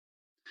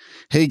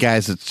Hey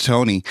guys, it's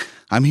Tony.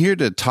 I'm here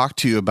to talk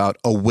to you about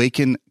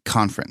Awaken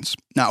Conference.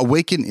 Now,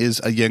 Awaken is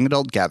a young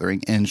adult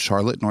gathering in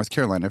Charlotte, North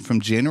Carolina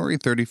from January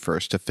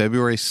 31st to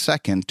February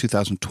 2nd,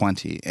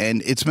 2020.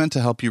 And it's meant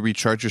to help you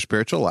recharge your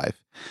spiritual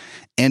life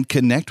and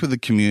connect with a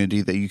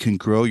community that you can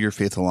grow your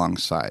faith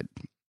alongside.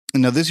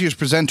 Now, this year's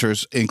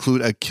presenters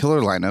include a killer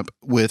lineup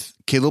with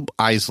Caleb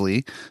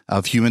Isley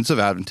of Humans of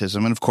Adventism,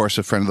 and of course,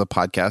 a friend of the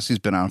podcast. He's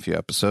been on a few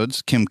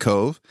episodes. Kim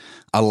Cove,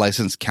 a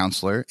licensed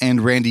counselor,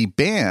 and Randy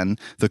Ban,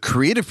 the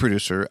creative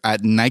producer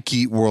at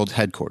Nike World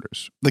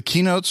Headquarters. The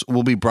keynotes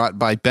will be brought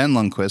by Ben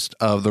Lundquist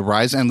of the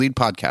Rise and Lead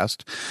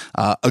podcast,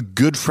 a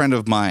good friend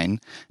of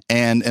mine,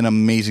 and an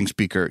amazing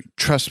speaker.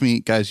 Trust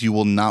me, guys, you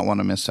will not want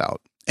to miss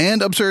out.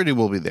 And Absurdity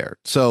will be there.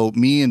 So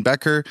me and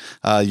Becker,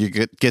 you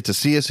get to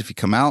see us if you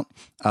come out.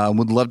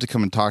 Would love to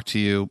come and talk to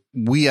you.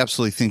 We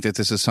absolutely think that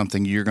this is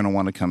something you're going to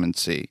want to come and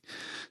see.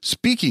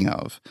 Speaking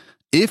of,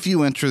 if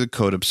you enter the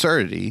code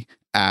Absurdity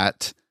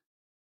at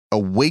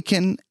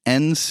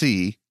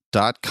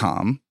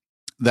awakennc.com,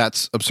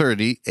 that's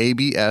Absurdity,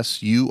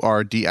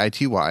 ABSURDITY,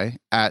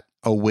 at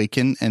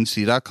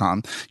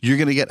awakennc.com, you're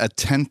going to get a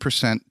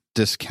 10%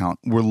 discount.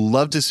 We'd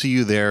love to see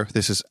you there.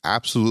 This is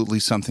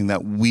absolutely something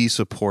that we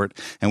support,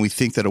 and we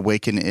think that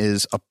Awaken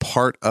is a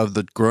part of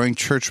the growing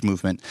church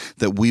movement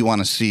that we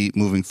want to see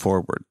moving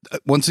forward.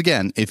 Once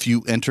again, if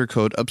you enter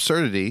code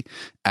Absurdity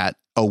at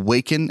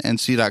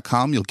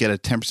awakennc.com, you'll get a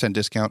 10%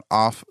 discount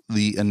off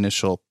the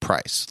initial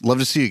price. Love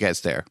to see you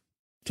guys there.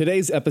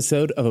 Today's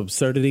episode of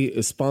Absurdity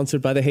is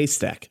sponsored by The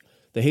Haystack.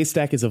 The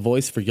Haystack is a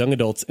voice for young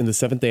adults in the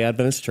Seventh-day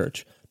Adventist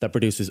Church that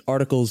produces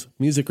articles,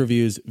 music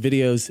reviews,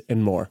 videos,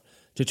 and more.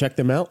 To check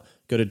them out,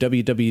 go to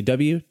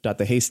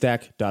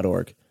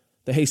www.thehaystack.org.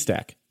 The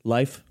Haystack,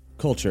 life,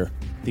 culture,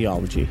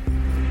 theology.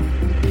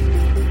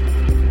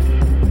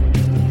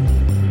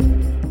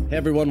 Hey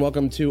everyone,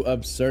 welcome to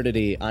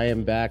Absurdity. I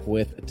am back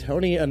with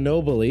Tony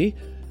Anobili.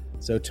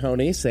 So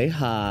Tony, say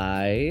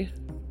hi.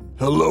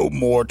 Hello,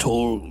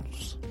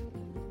 mortals.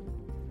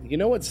 You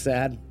know what's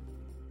sad?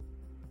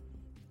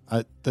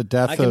 The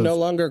death I can no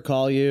longer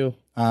call you.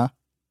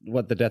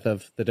 What the death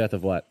of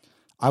what?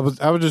 I was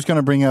just going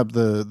to bring up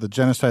the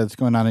genocide that's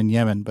going on in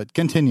Yemen, but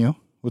continue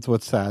with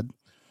what's sad.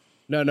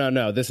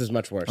 No. This is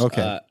much worse.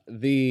 Okay.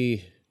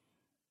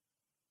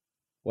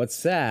 What's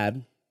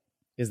sad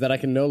is that I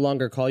can no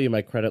longer call you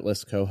my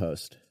creditless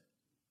co-host.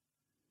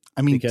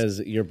 I mean, because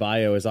your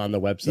bio is on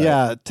the website.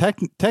 Yeah,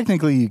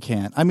 technically you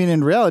can. I mean,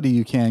 in reality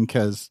you can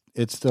because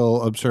it's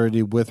still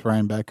Absurdity with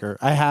Ryan Becker.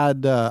 I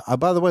had,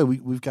 by the way,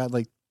 we've got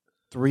like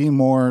 3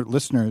 more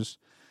listeners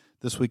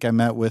this week. I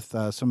met with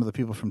some of the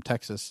people from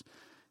Texas.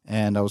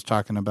 And I was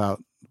talking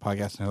about the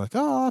podcast, and they're like,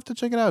 "Oh, I'll have to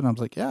check it out." And I was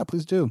like, "Yeah,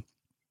 please do."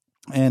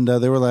 And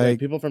they were like,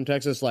 people from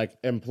Texas, like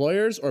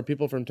employers, or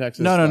people from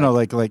Texas? No,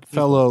 like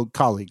fellow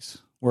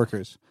colleagues,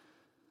 workers.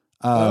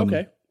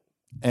 Okay.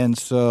 And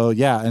so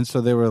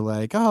they were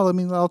like, "Oh,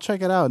 I'll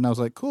check it out." And I was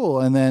like,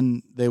 "Cool." And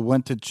then they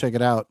went to check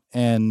it out,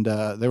 and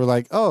they were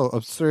like, "Oh,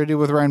 Absurdity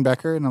with Ryan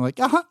Becker," and I'm like,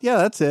 yeah,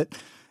 that's it."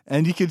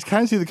 And you could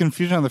kind of see the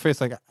confusion on their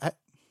face, like,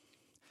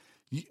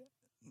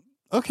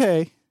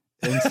 okay.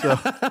 And so,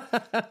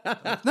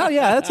 no,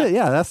 yeah, that's it.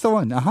 Yeah, that's the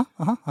one.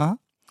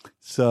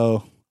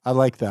 So I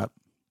like that.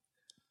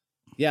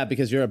 Yeah,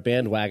 because you're a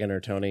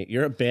bandwagoner, Tony.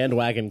 You're a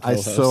bandwagon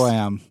co-host. I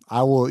am.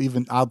 I'll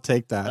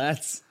take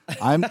that.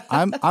 I'm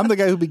the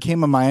guy who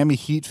became a Miami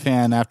Heat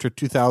fan after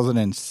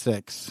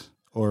 2006.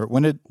 Or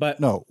when did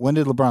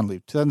LeBron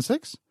leave?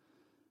 2006?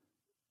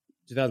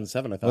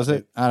 2007, I thought. Was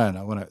it? I don't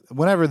know. When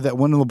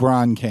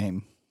LeBron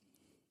came,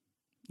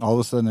 all of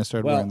a sudden I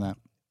started wearing that.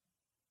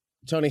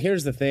 Tony,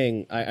 here's the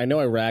thing. I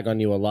know I rag on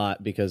you a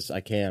lot because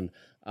I can.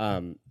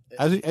 As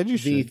you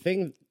should. The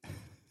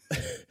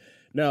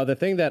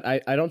thing that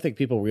I don't think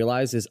people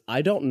realize is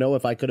I don't know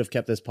if I could have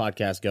kept this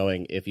podcast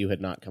going if you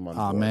had not come on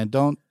board. Oh man,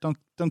 don't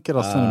get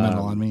all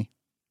sentimental on me.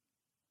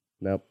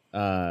 Nope.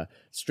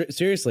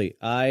 Seriously,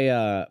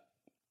 the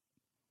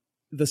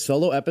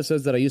solo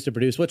episodes that I used to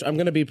produce, which I'm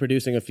going to be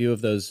producing a few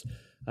of those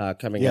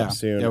coming up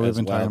soon. Yeah, we've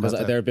been talking about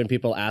that. There have been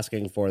people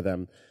asking for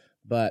them,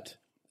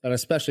 and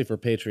especially for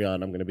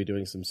Patreon, I'm going to be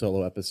doing some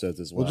solo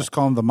episodes as well. We'll just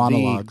call them the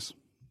monologues.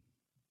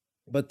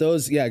 But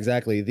those, yeah,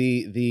 exactly.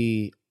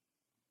 The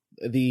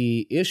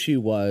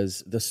issue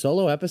was the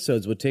solo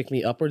episodes would take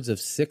me upwards of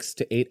 6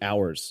 to 8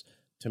 hours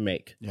to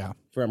make. Yeah.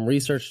 From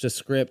research to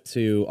script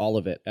to all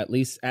of it, at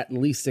least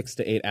 6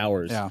 to 8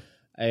 hours. Yeah.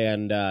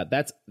 And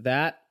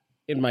that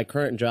in my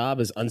current job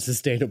is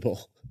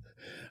unsustainable.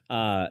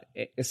 So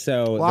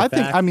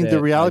the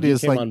reality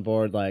is like on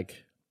board,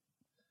 like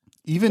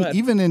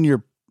even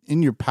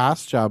in your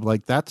past job,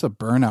 like that's a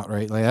burnout,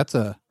 right? Like that's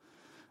a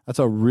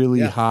really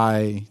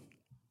high,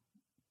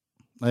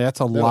 like that's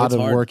a lot of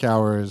hard work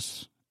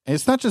hours. And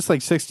it's not just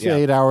like 6 to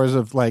 8 hours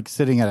of like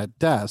sitting at a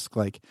desk.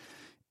 Like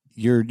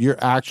you're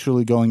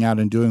actually going out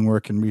and doing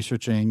work and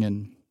researching,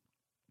 and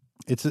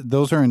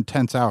those are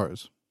intense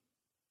hours.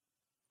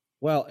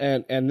 Well,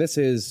 and this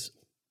is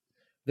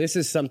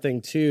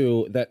something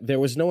too that there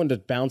was no one to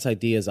bounce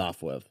ideas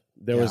off of.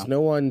 There was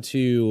no one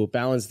to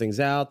balance things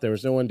out. There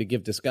was no one to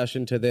give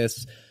discussion to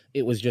this.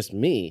 it was just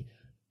me.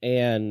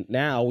 And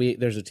now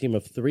there's a team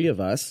of 3 of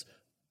us,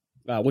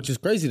 which is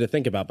crazy to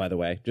think about, by the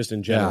way. Just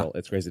in general,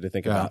 it's crazy to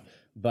think about.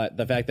 But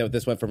the fact that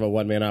this went from a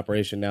 1-man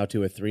operation now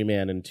to a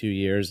 3-man in 2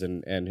 years,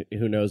 and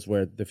who knows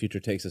where the future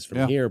takes us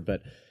from here.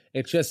 But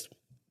it's just,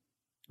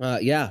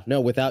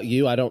 without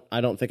you, I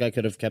don't think I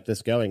could have kept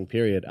this going,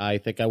 period. I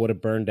think I would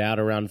have burned out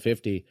around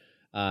 50,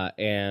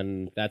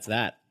 and that's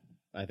that.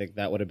 I think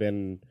that would have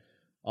been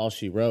all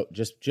she wrote,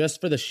 just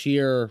for the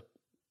sheer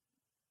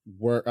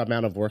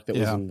amount of work that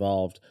was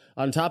involved.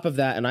 On top of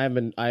that, and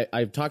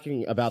I'm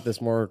talking about this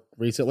more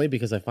recently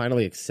because I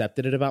finally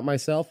accepted it about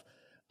myself.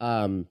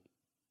 And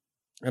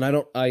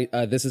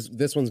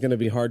this one's going to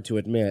be hard to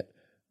admit.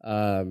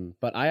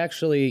 But I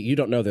actually, you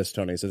don't know this,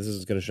 Tony, so this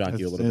is going to shock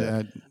you a little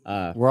bit.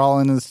 We're all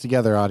in this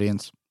together,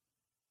 audience.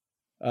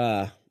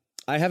 I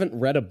haven't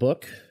read a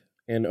book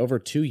in over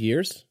 2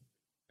 years.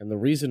 And the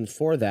reason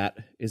for that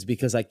is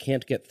because I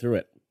can't get through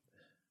it.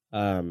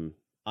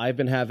 I've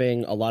been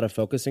having a lot of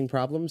focusing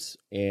problems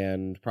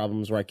and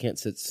problems where I can't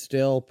sit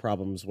still,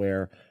 problems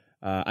where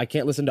I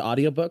can't listen to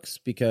audiobooks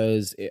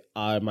because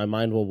my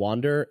mind will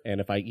wander. And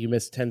if you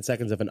miss 10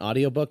 seconds of an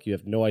audiobook, you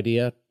have no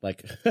idea.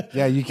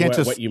 You can't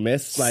what you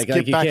missed.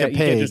 Skip back a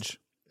page.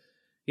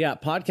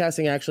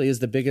 Podcasting actually is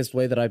the biggest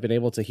way that I've been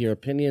able to hear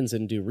opinions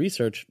and do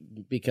research,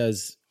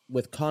 because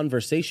with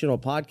conversational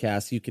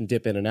podcasts, you can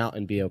dip in and out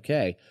and be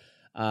okay.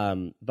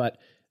 But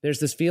there's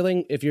this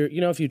feeling if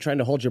you're trying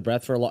to hold your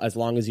breath for as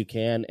long as you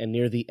can, and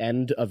near the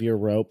end of your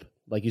rope,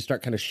 like you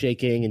start kind of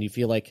shaking and you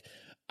feel like,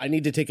 I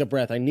need to take a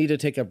breath. And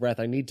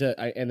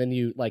then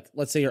you, like,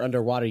 let's say you're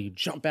underwater, you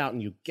jump out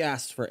and you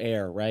gasp for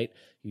air, right?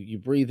 You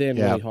breathe in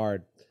really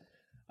hard.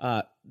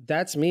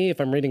 That's me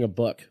if I'm reading a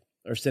book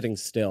or sitting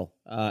still.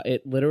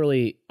 It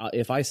literally,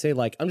 if I say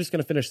like, I'm just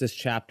going to finish this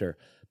chapter,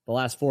 the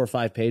last 4 or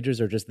 5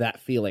 pages are just that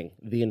feeling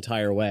the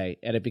entire way,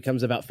 and it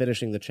becomes about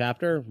finishing the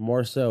chapter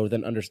more so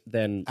than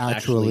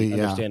actually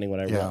understanding what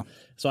I wrote.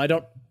 So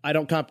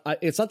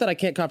it's not that I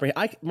can't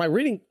comprehend.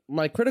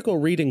 My critical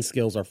reading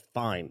skills are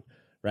fine,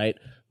 right?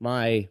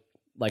 I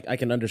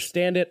can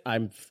understand it.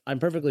 I'm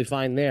perfectly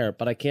fine there,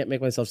 but I can't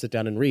make myself sit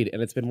down and read,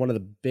 and it's been one of the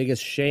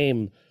biggest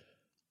shame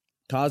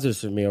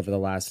causes for me over the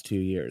last 2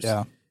 years.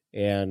 Yeah,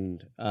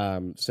 and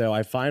so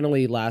I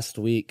finally last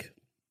week.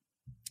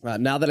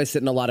 Now that I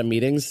sit in a lot of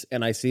meetings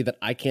and I see that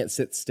I can't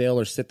sit still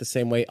or sit the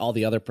same way all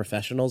the other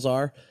professionals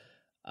are,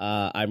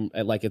 I'm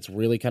like, it's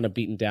really kind of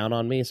beaten down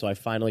on me. So I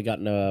finally got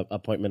an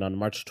appointment on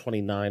March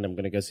 29. I'm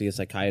going to go see a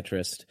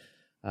psychiatrist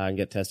and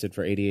get tested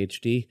for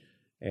ADHD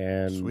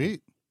and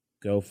Sweet.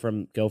 Go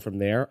from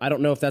there. I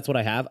don't know if that's what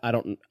I have.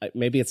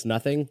 Maybe it's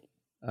nothing.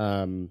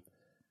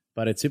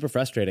 But it's super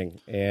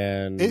frustrating,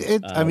 and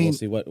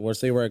we'll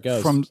see where it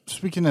goes. From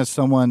speaking as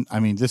someone,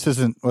 this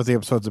isn't what the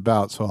episode's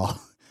about, so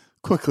I'll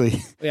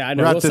quickly I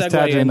know. We'll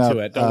segue into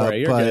it. Don't worry,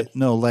 you're good.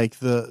 No,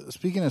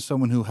 speaking as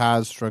someone who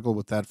has struggled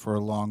with that for a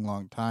long,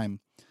 long time,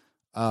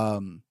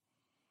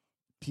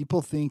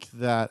 people think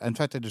that. In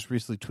fact, I just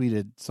recently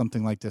tweeted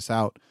something like this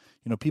out.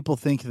 People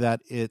think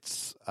that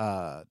it's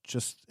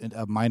just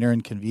a minor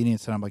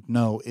inconvenience, and I'm like,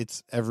 no,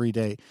 it's every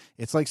day.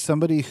 It's like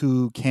somebody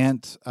who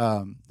can't.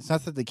 It's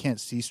not that they can't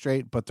see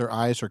straight, but their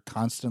eyes are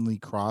constantly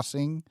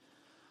crossing.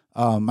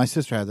 My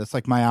sister had that's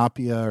like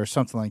myopia or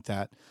something like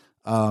that.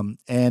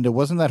 And it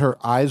wasn't that her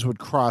eyes would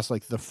cross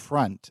like the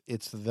front;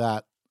 it's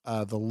that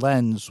the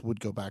lens would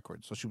go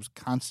backwards. So she was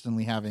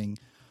constantly having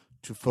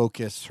to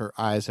focus her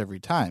eyes every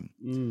time.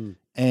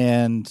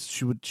 And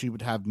she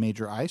would have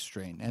major eye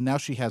strain. And now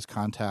she has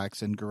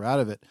contacts and grew out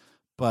of it.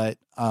 But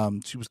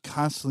she was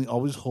constantly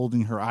always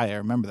holding her eye. I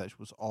remember that. She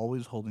was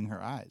always holding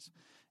her eyes.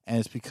 And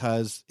it's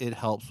because it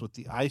helps with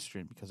the eye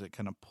strain, because it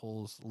kind of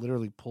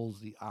literally pulls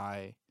the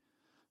eye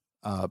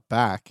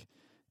back.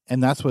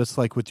 And that's what it's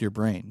like with your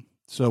brain.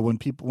 So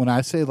when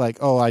I say like,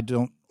 oh, I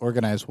don't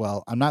organize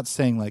well, I'm not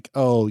saying like,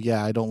 oh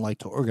yeah, I don't like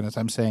to organize.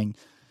 I'm saying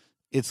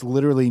it's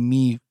literally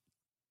me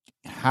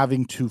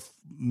having to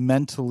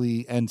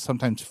mentally and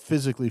sometimes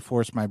physically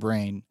force my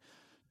brain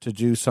to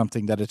do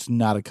something that it's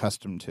not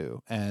accustomed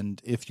to.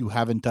 And if you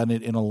haven't done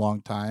it in a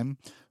long time,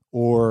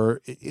 or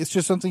it's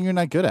just something you're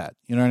not good at,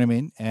 you know what I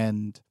mean?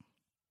 And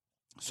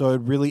so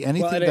it really,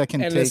 anything that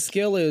can take. And the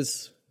skill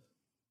is,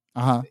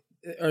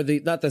 or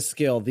not the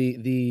skill,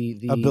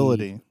 the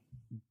ability.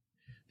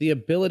 The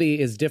ability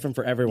is different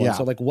for everyone. Yeah.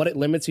 So like what it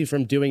limits you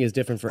from doing is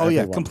different for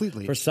everyone. Oh yeah,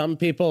 completely. For some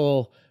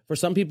people,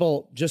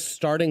 just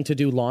starting to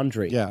do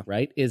laundry,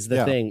 right, is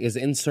the thing, is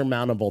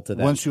insurmountable to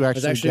them. Once you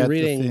actually get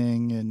the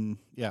thing, and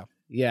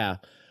yeah.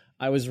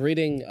 I was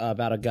reading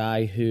about a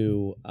guy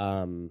who,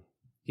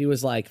 he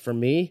was like, for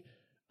me,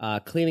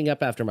 cleaning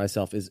up after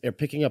myself or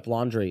picking up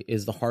laundry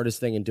is the hardest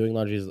thing, and doing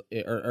laundry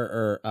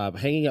or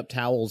hanging up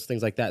towels,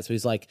 things like that. So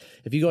he's like,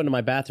 if you go into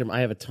my bathroom,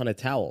 I have a ton of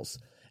towels.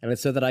 And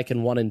it's so that I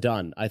can one and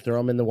done. I throw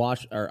them in the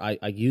wash, or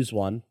I use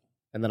one,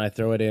 and then I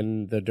throw it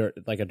in the dirt,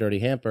 like a dirty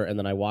hamper, and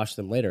then I wash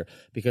them later,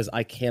 because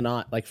I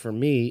cannot, like, for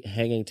me,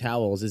 hanging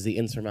towels is the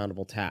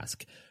insurmountable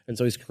task. And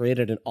so he's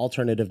created an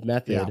alternative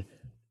method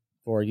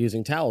for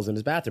using towels in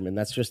his bathroom, and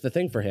that's just the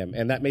thing for him.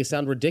 And that may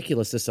sound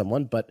ridiculous to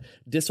someone, but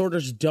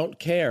disorders don't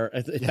care.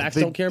 Facts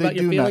don't care about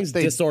your feelings.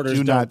 Disorders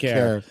do don't not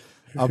care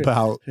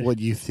about what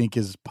you think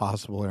is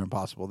possible or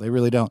impossible. They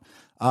really don't.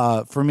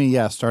 For me,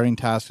 yeah, starting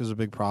tasks is a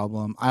big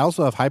problem. I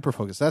also have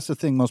hyperfocus. That's the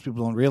thing most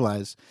people don't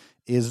realize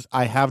is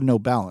I have no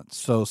balance.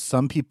 So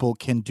some people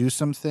can do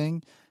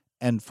something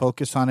and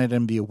focus on it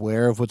and be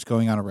aware of what's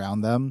going on around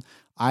them.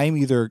 I'm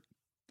either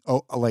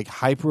like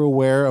hyper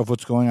aware of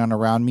what's going on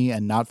around me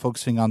and not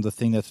focusing on the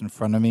thing that's in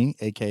front of me,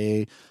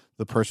 aka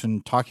the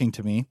person talking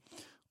to me,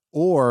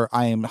 or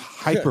I am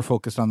hyper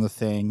focused on the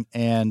thing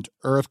and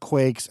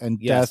earthquakes and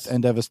death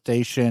and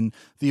devastation.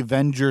 The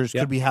Avengers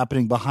could be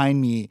happening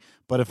behind me,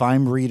 but if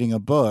I'm reading a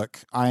book,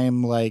 I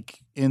am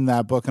like in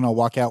that book and I'll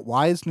walk out.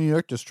 Why is New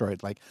York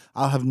destroyed? Like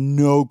I'll have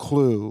no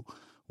clue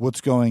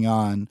what's going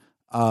on.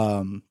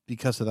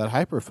 Because of that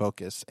hyper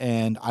focus,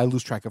 and I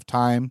lose track of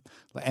time,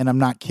 and I'm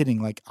not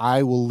kidding. Like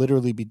I will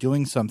literally be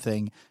doing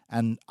something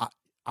and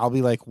I'll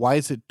be like, why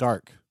is it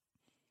dark?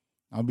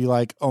 I'll be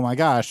like, oh my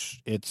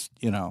gosh, it's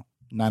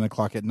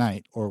 9:00 at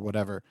night or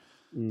whatever.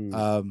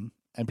 And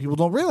people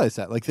don't realize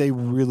that. Like they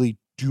really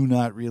do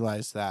not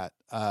realize that,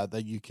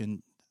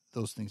 that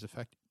those things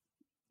affect you.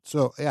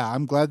 So yeah,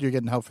 I'm glad you're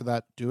getting help for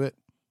that. Do it.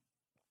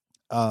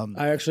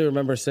 I actually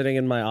remember sitting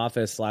in my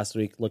office last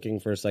week looking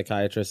for a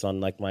psychiatrist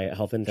on like my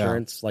health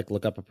insurance, like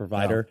look up a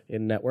provider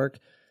in network.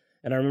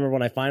 And I remember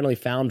when I finally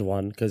found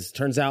one, because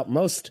turns out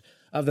most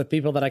of the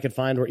people that I could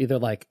find were either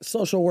like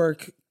social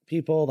work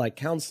people, like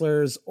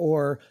counselors,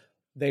 or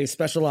they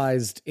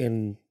specialized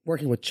in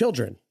working with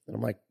children. And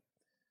I'm like,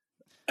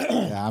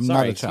 I'm sorry,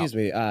 not a child. excuse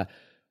me. I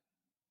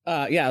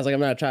was like, I'm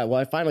not a child. Well,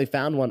 I finally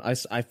found one.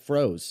 I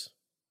froze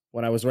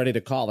when I was ready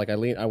to call. Like I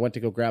went to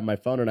go grab my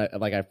phone and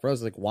I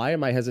froze. Like, why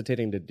am I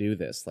hesitating to do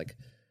this? Like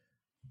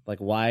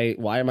why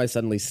am I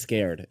suddenly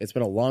scared? It's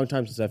been a long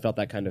time since I felt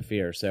that kind of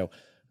fear. So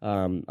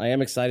I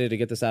am excited to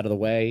get this out of the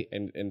way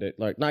and to,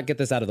 like, not get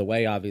this out of the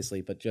way,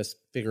 obviously, but just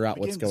figure out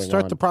what's going on.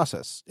 Start the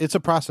process. It's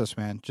a process,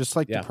 man. Just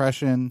like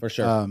depression, for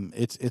sure.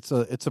 It's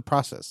a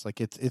process.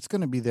 Like it's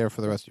going to be there for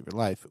the rest of your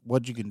life.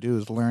 What you can do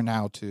is learn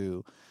how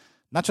to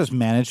not just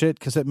manage it,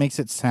 because it makes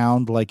it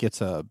sound like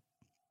it's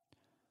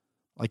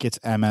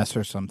MS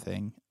or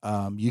something.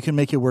 You can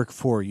make it work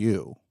for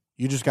you.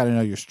 You just got to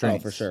know your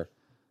strengths. Oh, for sure.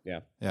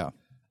 Yeah. Yeah.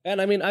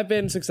 And I mean, I've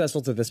been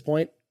successful to this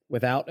point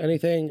without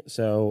anything.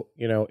 So,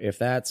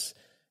 if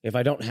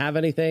I don't have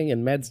anything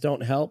and meds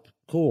don't help,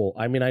 cool.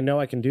 I mean, I know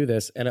I can do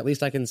this, and at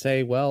least I can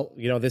say, well,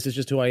 this is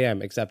just who I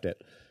am. Accept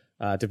it.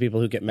 To people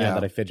who get mad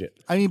that I fidget.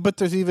 I mean, but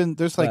there's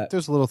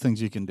little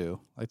things you can do.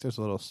 Like there's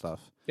little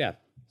stuff. Yeah.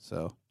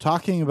 So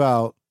talking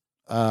about,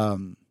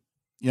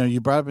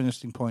 you brought up an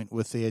interesting point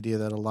with the idea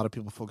that a lot of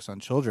people focus on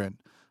children.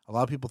 A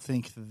lot of people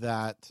think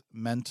that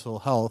mental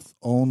health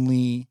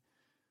only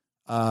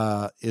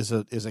is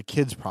a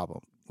kid's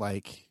problem.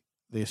 Like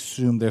they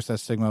assume there's that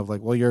stigma of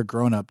like, well, you're a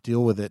grown up,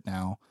 deal with it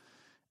now.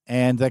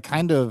 And that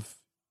kind of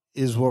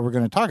is what we're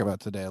going to talk about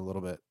today a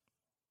little bit.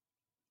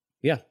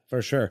 Yeah,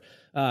 for sure.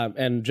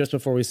 And just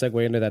before we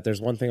segue into that,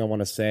 there's one thing I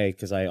want to say,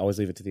 because I always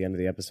leave it to the end of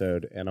the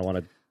episode, and I want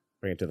to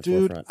bring it to the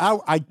forefront.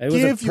 It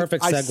was a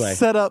perfect segue. I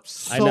set up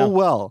so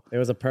well. It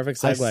was a perfect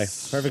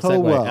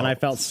segue. Well. And I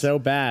felt so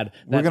bad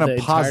that we're gonna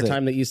the pause entire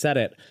time that you said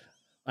it,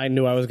 I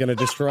knew I was going to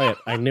destroy it.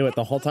 I knew it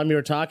the whole time you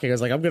were talking. I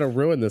was like, I'm going to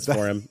ruin this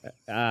for him.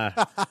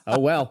 Oh,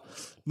 well.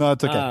 No,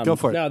 it's okay. Go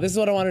for it. No, this is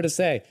what I wanted to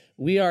say.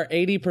 We are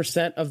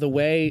 80% of the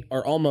way,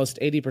 or almost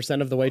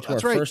 80% of the way to our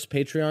first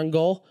Patreon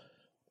goal.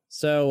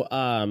 So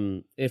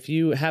if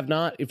you don't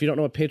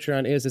know what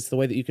Patreon is, it's the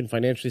way that you can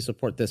financially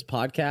support this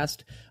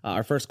podcast.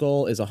 Our first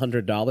goal is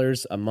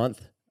 $100 a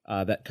month.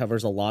 That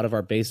covers a lot of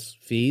our base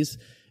fees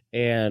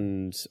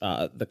and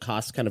the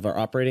costs, kind of our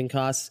operating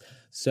costs.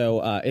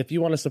 So if you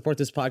want to support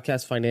this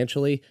podcast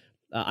financially,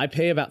 I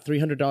pay about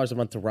 $300 a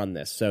month to run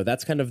this. So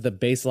that's kind of the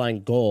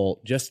baseline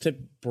goal, just to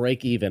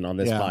break even on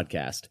this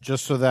podcast.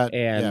 Just so that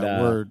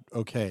we're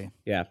okay.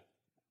 Yeah.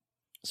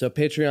 So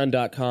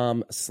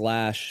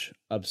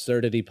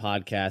patreon.com/absurdity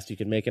podcast. You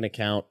can make an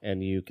account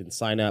and you can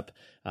sign up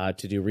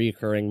to do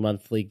recurring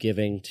monthly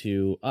giving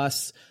to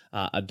us.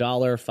 $1,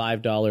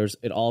 $5,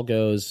 it all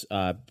goes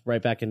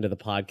right back into the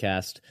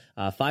podcast.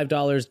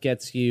 $5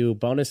 gets you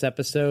bonus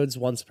episodes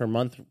once per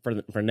month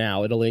for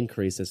now. It'll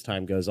increase as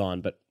time goes on,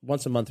 but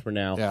once a month for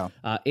now.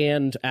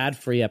 And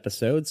ad-free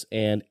episodes,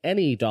 and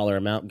any dollar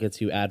amount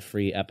gets you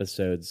ad-free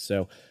episodes.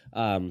 So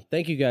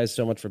thank you guys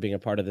so much for being a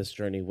part of this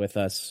journey with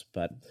us.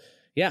 But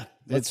yeah,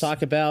 let's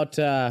talk about.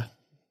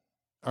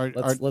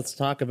 Let's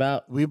talk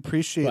about. We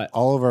appreciate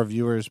all of our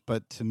viewers,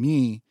 but to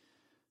me,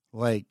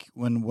 like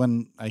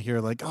when I hear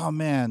like, oh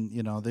man,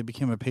 they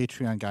became a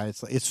Patreon guy,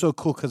 it's so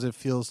cool because it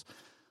feels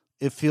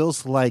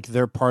like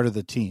they're part of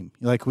the team.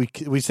 Like we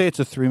say it's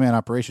a 3-man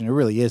operation, it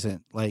really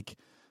isn't. Like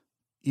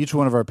each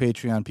one of our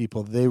Patreon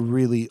people, they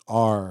really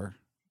are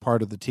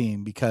part of the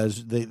team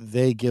because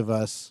they give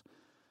us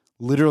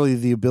literally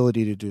the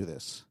ability to do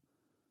this.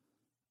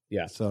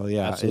 Yeah. So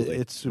yeah, absolutely.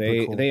 It's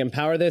super cool. They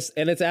empower this,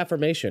 and it's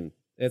affirmation.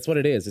 It's what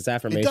it is. It's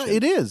affirmation.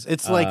 It is.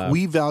 It's like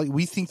we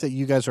think that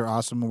you guys are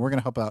awesome and we're going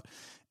to help out.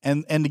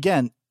 And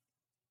again,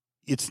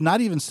 it's not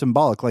even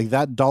symbolic. Like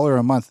that $1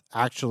 a month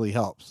actually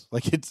helps.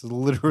 Like it's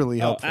literally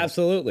helpful.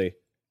 Absolutely.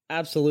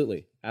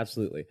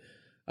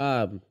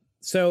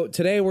 So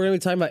today we're going to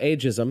be talking about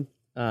ageism.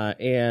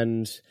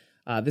 And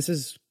this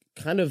has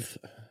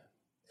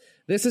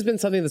been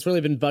something that's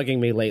really been bugging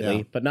me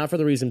lately, but not for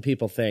the reason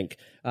people think.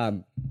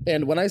 And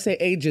when I say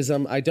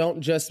ageism, I don't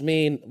just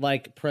mean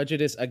like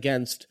prejudice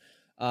against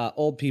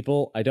old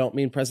people. I don't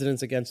mean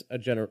prejudice against a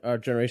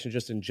generation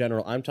just in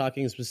general. I'm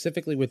talking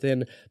specifically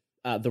within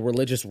the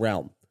religious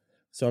realm.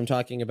 So I'm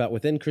talking about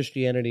within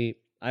Christianity.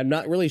 I'm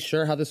not really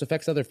sure how this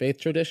affects other faith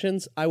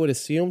traditions. I would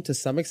assume to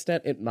some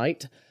extent it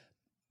might,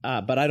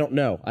 but I don't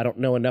know. I don't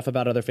know enough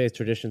about other faith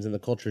traditions and the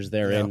cultures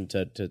therein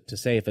to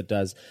say if it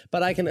does.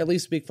 But I can at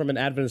least speak from an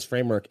Adventist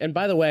framework. And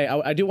by the way,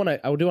 I do want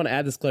to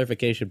add this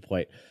clarification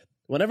point.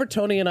 Whenever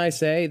Tony and I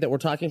say that we're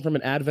talking from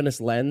an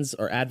Adventist lens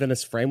or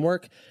Adventist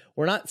framework,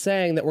 we're not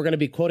saying that we're going to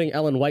be quoting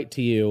Ellen White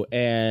to you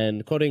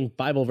and quoting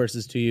Bible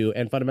verses to you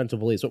and fundamental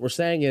beliefs. What we're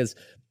saying is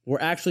we're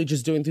actually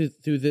just doing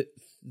through the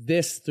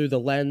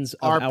lens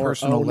of our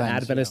own lens,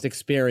 Adventist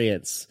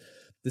experience.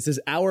 This is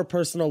our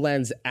personal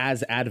lens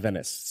as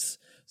Adventists.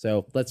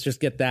 So let's just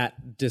get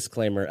that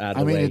disclaimer out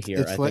of the way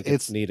here. I think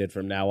it's needed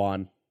from now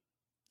on.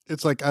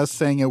 It's like us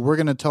saying it. We're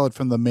going to tell it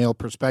from the male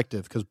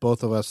perspective because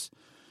both of us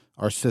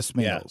are cis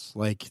males.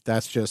 Yeah. Like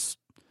that's just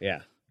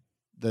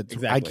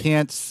exactly. I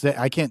can't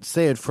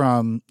say it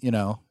from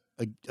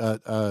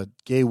a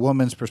gay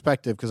woman's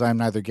perspective because I'm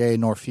neither gay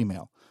nor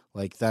female.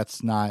 Like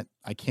that's not.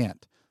 I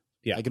can't.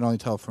 Yeah, I can only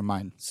tell from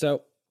mine.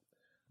 So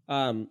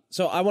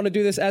I want to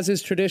do this as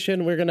is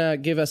tradition. We're going to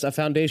give us a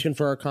foundation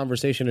for our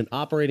conversation, an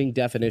operating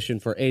definition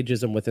for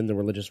ageism within the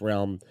religious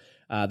realm.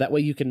 That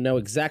way you can know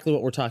exactly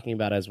what we're talking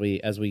about as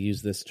we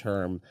use this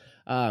term.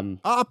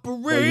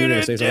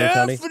 Operating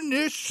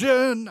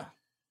definition.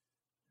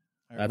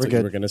 That's what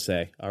you were going to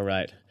say. All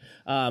right.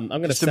 I'm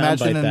going to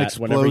soundbite that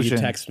whenever you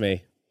text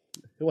me.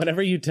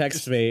 Whenever you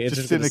text me, it's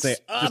just going to say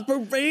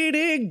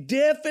operating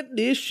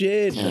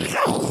definition.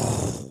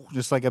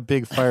 Just like a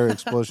big fire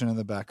explosion in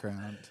the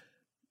background.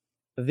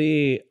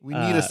 We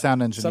need a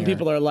sound engineer. Some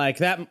people are like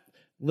that.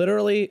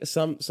 Literally,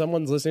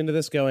 someone's listening to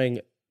this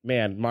going,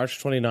 "Man, March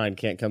 29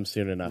 can't come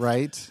soon enough."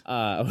 Right.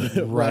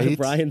 Right.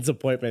 Brian's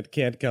appointment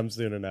can't come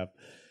soon enough.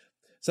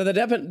 So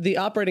the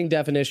operating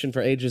definition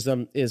for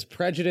ageism is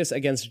prejudice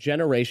against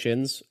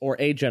generations or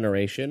a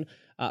generation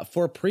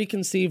for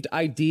preconceived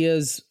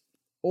ideas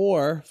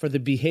or for the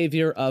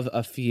behavior of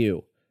a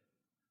few.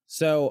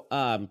 So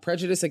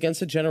prejudice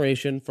against a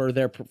generation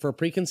for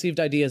preconceived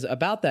ideas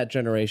about that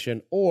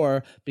generation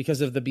or because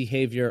of the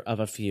behavior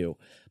of a few.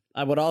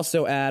 I would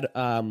also add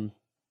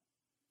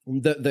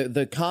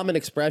the common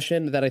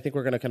expression that I think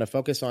we're going to kind of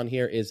focus on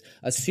here is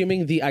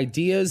assuming the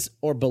ideas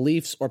or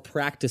beliefs or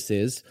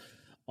practices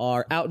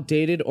are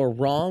outdated or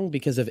wrong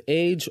because of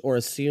age or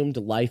assumed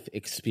life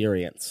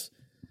experience.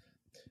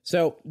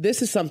 So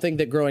this is something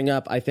that growing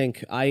up, I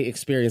think I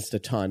experienced a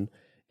ton.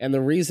 And the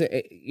reason,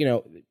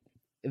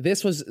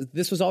 this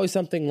was always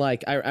something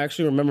like, I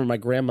actually remember my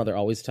grandmother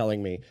always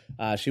telling me,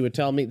 she would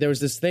tell me, there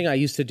was this thing I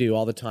used to do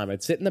all the time.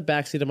 I'd sit in the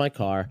backseat of my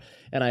car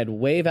and I'd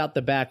wave out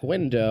the back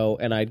window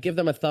and I'd give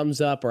them a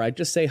thumbs up or I'd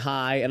just say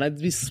hi and I'd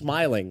be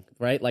smiling,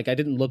 right? Like I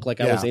didn't look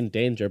like I was in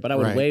danger, but I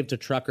would wave to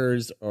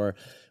truckers or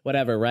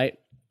whatever, right?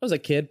 I was a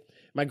kid.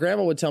 My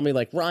grandma would tell me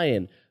like,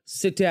 Ryan,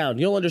 sit down.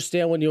 You'll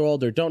understand when you're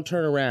older. Don't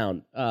turn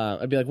around.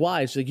 I'd be like,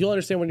 why? She's like, you'll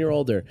understand when you're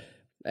older.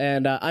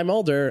 And I'm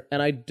older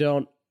and I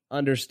don't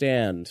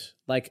understand.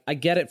 Like, I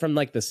get it from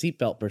like the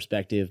seatbelt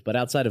perspective, but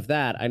outside of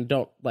that, I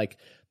don't like,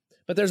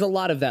 but there's a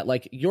lot of that.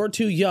 Like, you're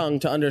too young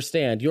to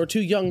understand. You're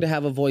too young to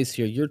have a voice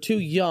here. You're too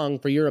young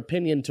for your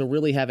opinion to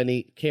really have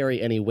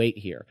carry any weight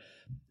here.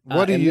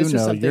 What do you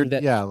know?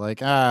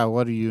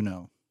 What do you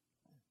know?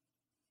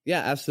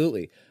 Yeah,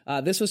 absolutely.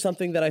 This was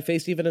something that I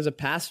faced even as a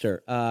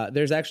pastor.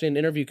 There's actually an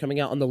interview coming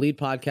out on the Lead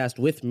podcast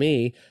with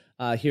me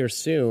here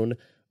soon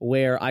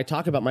where I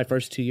talk about my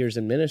first 2 years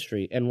in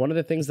ministry. And one of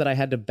the things that I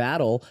had to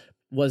battle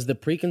was the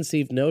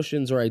preconceived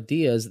notions or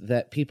ideas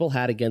that people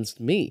had against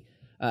me,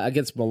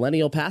 against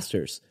millennial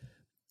pastors.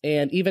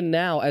 And even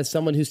now, as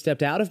someone who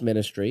stepped out of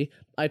ministry,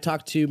 I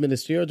talk to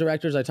ministerial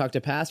directors, I talk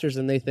to pastors,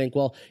 and they think,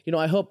 well,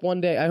 I hope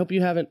one day, I hope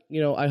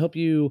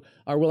you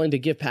are willing to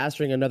give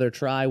pastoring another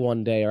try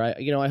one day, or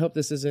I hope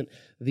this isn't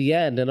the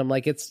end. And I'm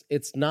like, it's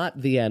not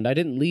the end. I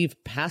didn't leave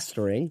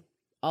pastoring.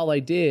 All I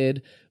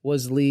did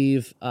was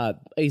leave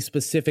a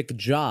specific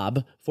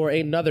job for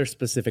another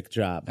specific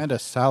job. And a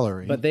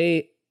salary. But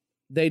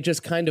they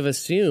just kind of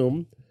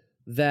assume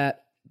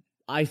that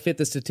I fit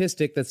the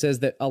statistic that says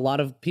that a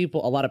lot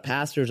of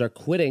pastors are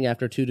quitting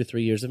after 2 to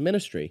 3 years of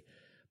ministry.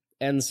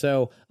 And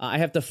so I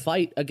have to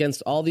fight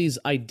against all these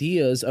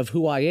ideas of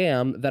who I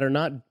am that are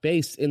not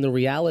based in the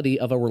reality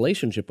of a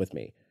relationship with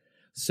me.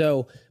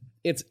 So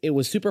it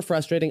was super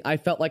frustrating. I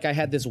felt like I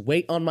had this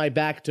weight on my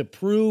back to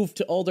prove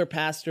to older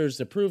pastors,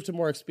 to prove to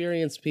more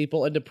experienced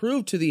people, and to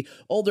prove to the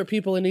older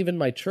people in even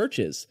my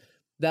churches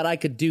that I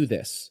could do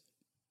this.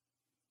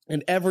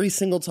 And every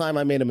single time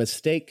I made a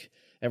mistake,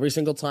 every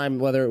single time,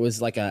 whether it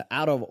was like a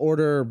out of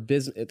order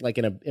business, like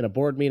in a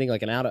board meeting,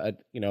 like an out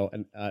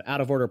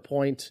of order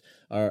point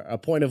or a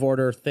point of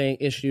order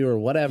issue or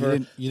whatever,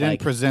 you didn't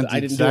present. I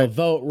didn't do a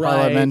vote right.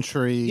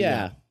 Parliamentary.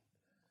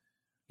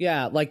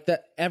 Yeah, like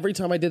that. Every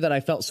time I did that, I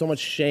felt so much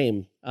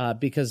shame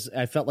because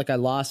I felt like I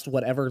lost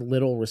whatever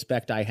little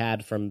respect I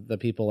had from the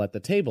people at the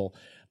table.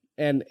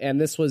 And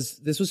this was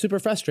super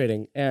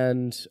frustrating,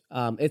 and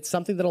it's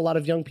something that a lot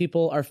of young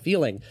people are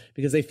feeling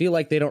because they feel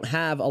like they don't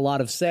have a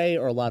lot of say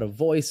or a lot of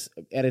voice,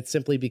 and it's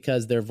simply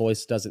because their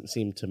voice doesn't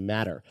seem to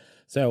matter.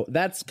 So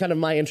that's kind of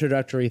my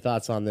introductory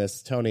thoughts on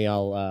this. Tony,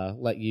 I'll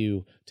let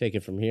you take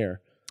it from here.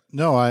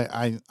 No,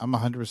 I'm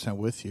 100%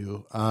 with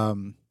you.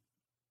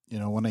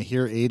 When I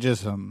hear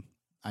ageism,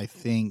 I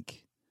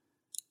think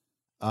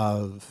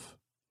of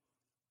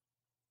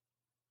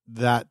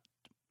that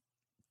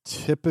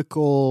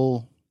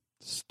typical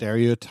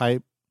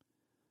stereotype,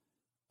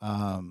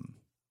 for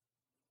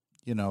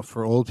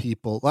old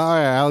people. Well, all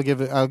right,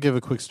 I'll give a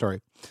quick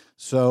story.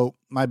 So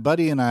my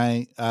buddy and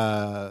I,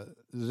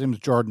 his name is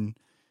Jordan.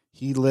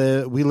 We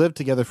lived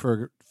together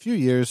for a few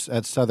years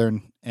at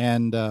Southern,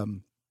 and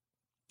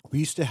we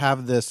used to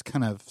have this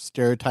kind of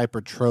stereotype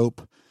or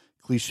trope,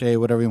 cliche,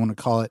 whatever you want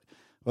to call it,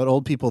 about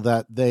old people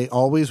that they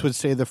always would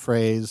say the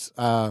phrase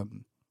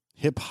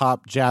hip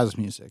hop jazz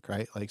music,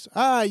 right? Like,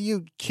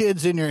 you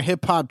kids in your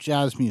hip hop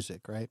jazz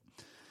music, right?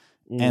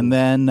 And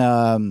then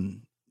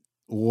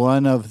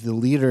one of the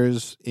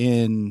leaders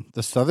in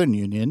the Southern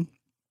Union,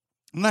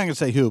 I'm not going to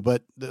say who,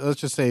 but let's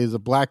just say he's a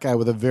black guy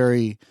with a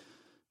very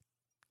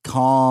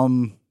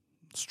calm,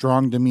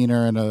 strong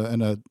demeanor and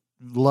a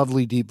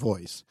lovely, deep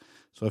voice.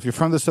 So if you're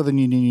from the Southern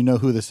Union, you know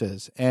who this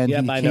is. And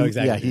I know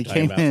exactly. Yeah, he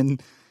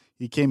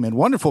came in.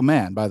 Wonderful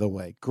man, by the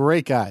way,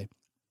 great guy.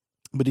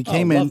 But he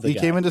came in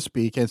to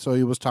speak, and so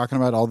he was talking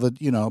about all the,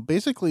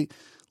 basically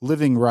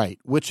living right,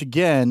 which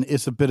again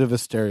is a bit of a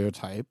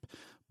stereotype,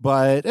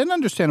 but an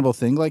understandable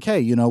thing. Like,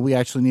 hey, we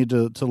actually need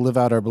to live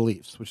out our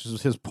beliefs, which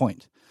is his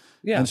point.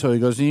 Yeah. And so he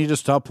goes, you need to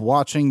stop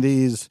watching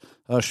these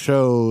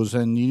shows,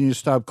 and you need to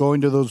stop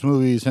going to those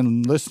movies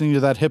and listening to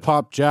that hip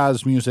hop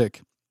jazz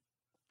music.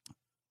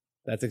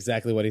 That's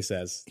exactly what he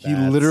says. He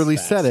literally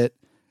said it,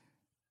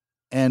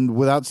 and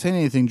without saying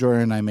anything,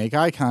 Jordan and I make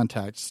eye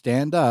contact,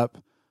 stand up,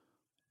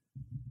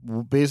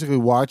 basically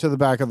walk to the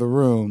back of the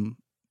room,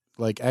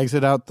 like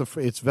exit out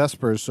it's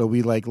Vespers, so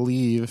we like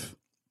leave.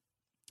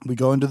 We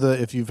go into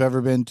if you've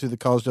ever been to the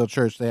Collegedale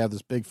Church, they have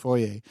this big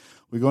foyer.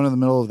 We go into the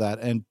middle of that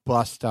and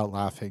bust out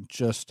laughing,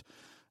 just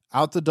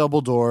out the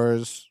double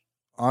doors,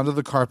 onto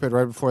the carpet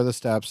right before the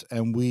steps,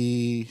 and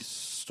we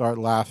start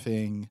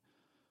laughing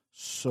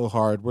so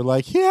hard. We're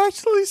like, he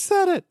actually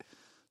said it.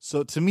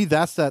 So to me,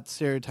 that's that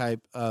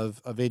stereotype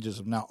of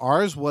ageism. Now,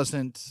 ours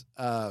wasn't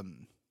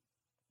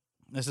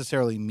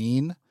necessarily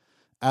mean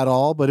at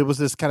all, but it was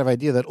this kind of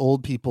idea that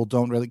old people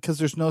don't really, because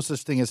there's no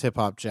such thing as hip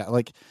hop jazz.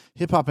 Like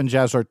hip hop and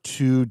jazz are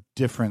two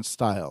different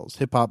styles.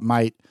 Hip hop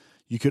might,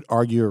 you could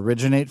argue,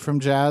 originate from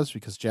jazz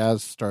because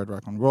jazz started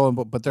rock and roll,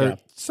 but they're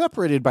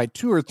separated by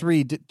two or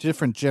three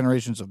different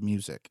generations of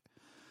music.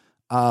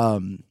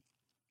 If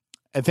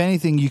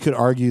anything, you could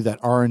argue that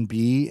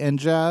R&B and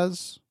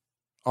jazz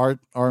are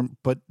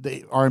but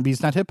R&B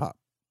is not hip hop.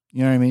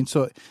 You know what I mean?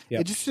 So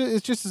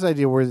it's just this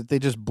idea where they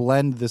just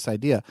blend this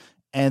idea,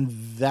 and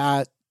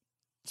that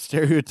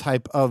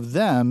stereotype of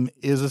them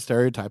is a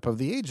stereotype of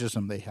the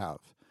ageism they have,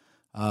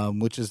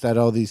 which is that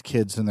all these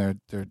kids and they're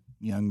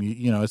young,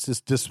 it's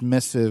this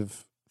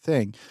dismissive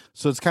thing.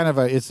 So it's kind of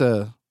a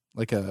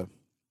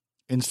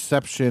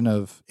inception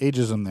of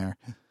ageism there,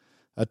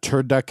 a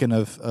turducken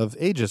of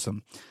ageism.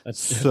 A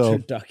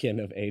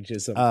turducken of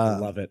ageism. I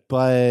love it.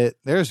 But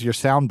there's your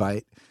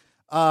soundbite.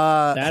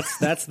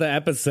 That's the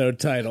episode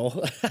title.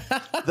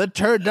 The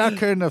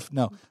turducken of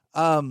no.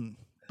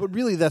 But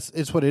really,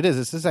 it's what it is.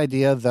 It's this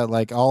idea that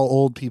like all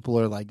old people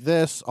are like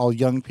this, all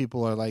young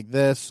people are like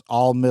this,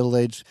 all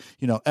middle-aged,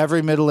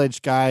 every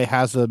middle-aged guy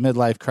has a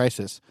midlife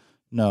crisis.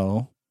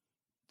 No,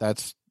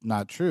 that's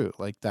not true.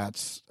 Like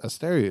that's a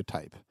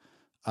stereotype,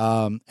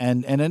 and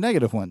a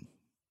negative one.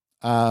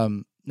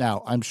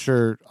 Now, I'm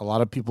sure a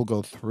lot of people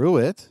go through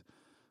it.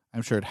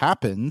 I'm sure it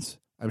happens.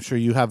 I'm sure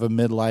you have a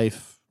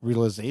midlife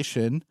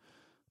realization.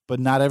 But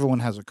not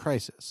everyone has a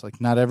crisis. Like,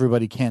 not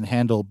everybody can't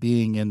handle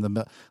being in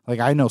the... Like,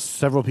 I know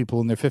several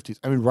people in their 50s.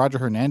 I mean, Roger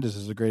Hernandez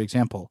is a great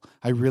example.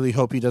 I really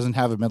hope he doesn't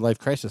have a midlife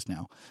crisis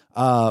now.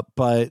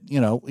 But,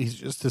 he's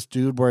just this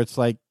dude where it's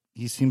like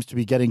he seems to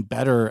be getting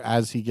better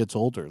as he gets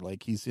older.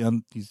 Like, just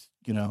someone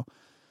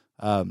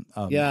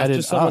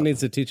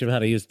needs to teach him how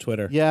to use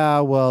Twitter.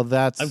 Yeah, well,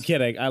 that's... I'm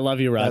kidding. I love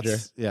you, Roger.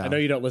 Yeah. I know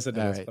you don't listen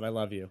to All this, right. But I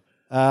love you.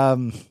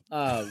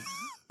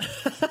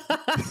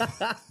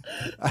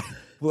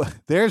 Well,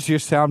 there's your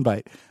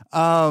soundbite.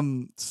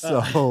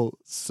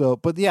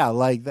 But yeah,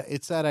 like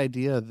it's that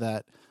idea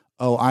that,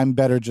 oh, I'm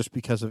better just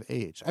because of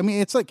age. I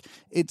mean, it's like,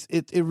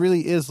 it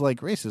really is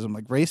like racism.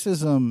 Like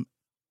racism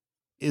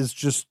is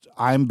just,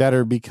 I'm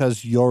better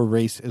because your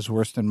race is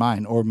worse than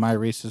mine, or my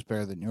race is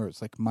better than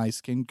yours. Like my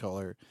skin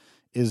color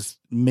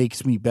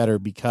makes me better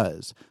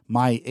because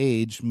my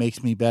age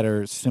makes me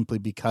better simply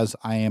because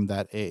I am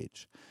that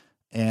age.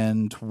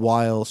 And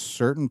while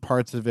certain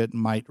parts of it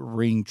might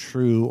ring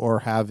true or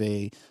have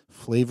a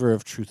flavor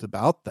of truth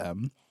about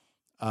them,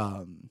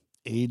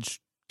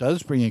 age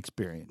does bring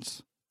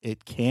experience.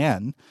 It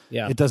can.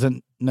 Yeah. It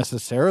doesn't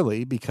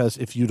necessarily, because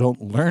if you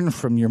don't learn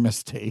from your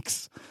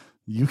mistakes,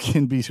 you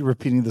can be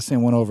repeating the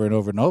same one over and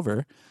over and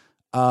over.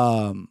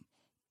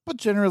 But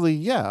generally,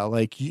 yeah,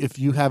 like if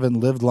you haven't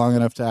lived long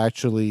enough to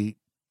actually,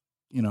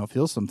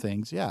 feel some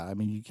things, yeah. I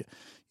mean,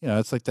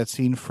 it's like that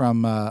scene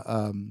from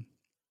I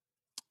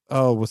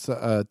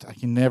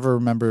can never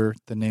remember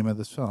the name of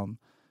this film.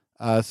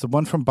 It's the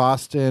one from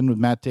Boston with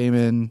Matt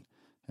Damon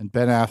and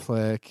Ben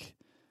Affleck,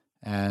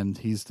 and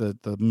he's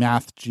the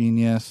math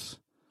genius.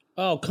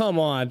 Oh, come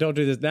on. Don't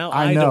do this. Now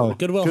I know.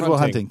 Good Will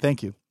Hunting.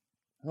 Thank you.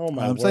 Oh,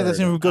 my I'm word. saying that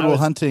scene from Good Will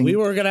Hunting. We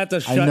were going to have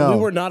to shut. We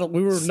were not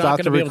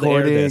going to be able to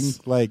air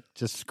this. Like,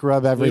 just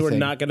scrub everything. We were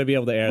not going to be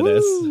able to air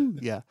this.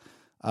 Yeah.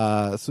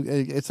 So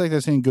it's like they're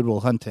saying Good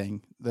Will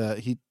Hunting.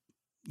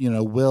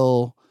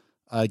 Will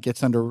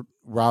gets under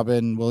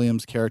Robin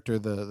Williams' character,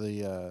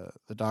 the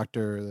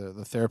doctor,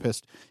 the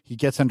therapist. He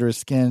gets under his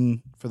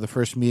skin for the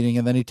first meeting,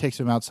 and then he takes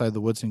him outside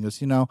the woods and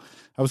goes, I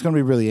was going to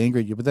be really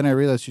angry at you, but then I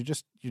realized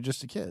you're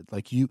just a kid.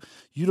 Like you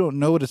don't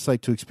know what it's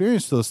like to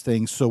experience those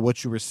things. So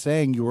what you were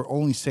saying, you were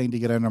only saying to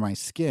get under my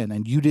skin,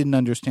 and you didn't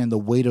understand the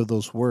weight of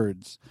those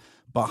words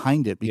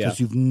behind it because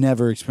you've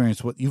never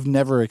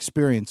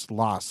experienced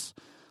loss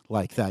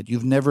like that.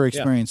 You've never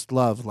experienced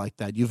love like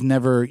that. You've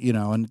never,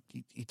 and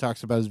he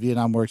talks about his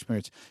Vietnam War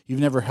experience. You've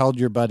never held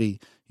your buddy,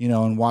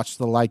 and watched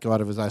the light go out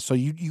of his eyes. So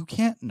you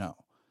can't know.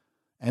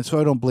 And so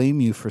I don't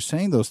blame you for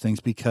saying those things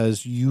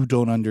because you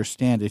don't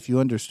understand if you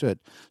understood.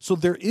 So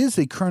there is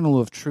a kernel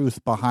of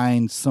truth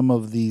behind some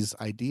of these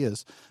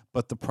ideas.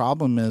 But the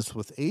problem is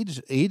with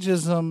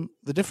ageism,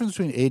 the difference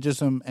between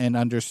ageism and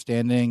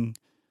understanding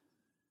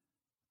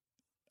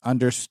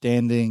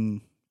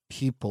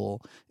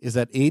people is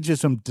that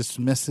ageism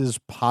dismisses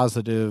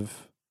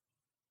positive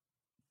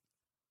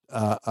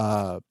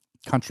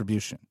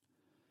contribution.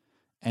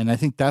 And I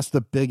think that's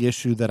the big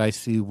issue that I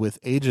see with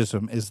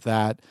ageism is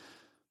that,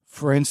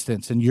 for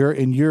instance, in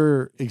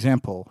your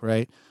example,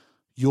 right,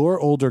 your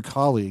older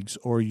colleagues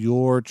or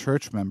your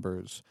church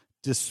members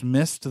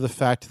dismissed the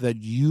fact that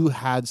you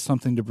had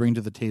something to bring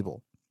to the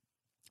table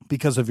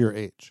because of your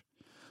age.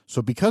 So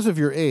because of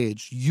your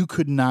age, you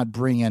could not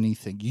bring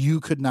anything.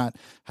 You could not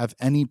have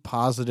any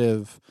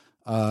positive.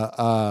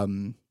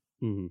 You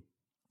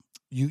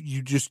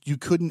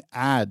couldn't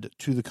add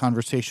to the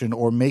conversation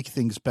or make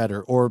things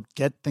better or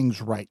get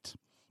things right.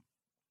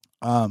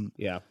 And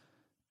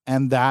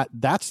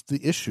that's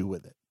the issue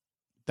with it.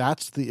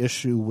 That's the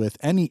issue with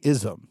any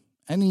ism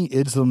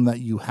that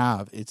you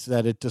have. It's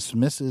that it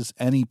dismisses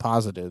any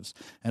positives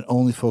and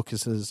only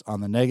focuses on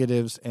the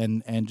negatives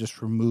and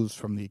just removes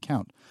from the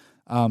account.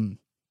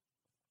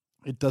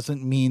 It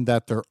doesn't mean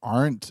that there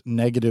aren't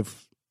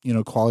negative,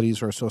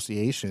 qualities or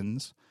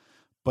associations,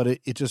 but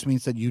it just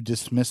means that you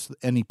dismiss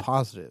any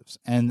positives.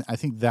 And I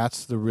think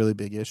that's the really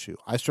big issue.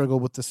 I struggle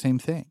with the same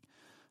thing.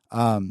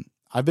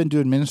 I've been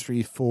doing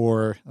ministry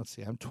for,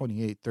 I'm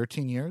 28,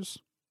 13 years,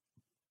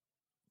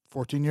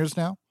 14 years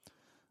now.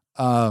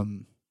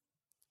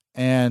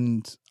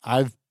 And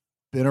I've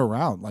been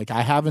around. Like,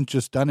 I haven't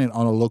just done it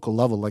on a local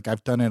level. Like,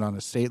 I've done it on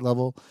a state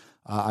level.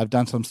 I've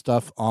done some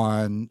stuff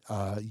on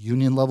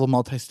union level,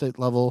 multi-state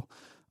level.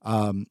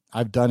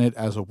 I've done it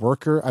as a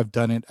worker. I've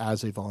done it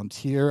as a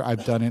volunteer.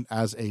 I've done it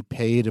as a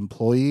paid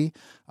employee.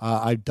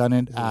 I've done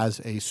it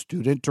as a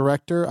student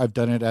director. I've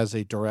done it as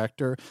a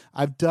director.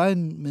 I've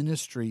done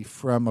ministry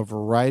from a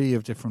variety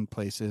of different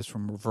places,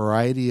 from a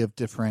variety of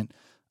different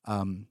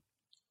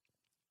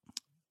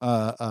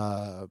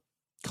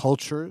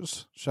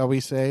cultures, shall we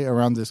say,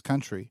 around this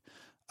country.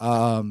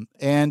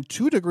 And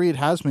to a degree, it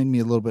has made me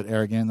a little bit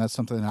arrogant. That's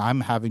something that I'm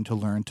having to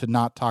learn, to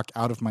not talk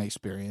out of my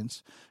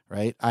experience,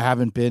 right? I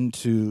haven't been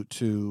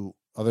to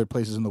other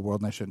places in the world,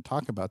 and I shouldn't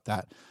talk about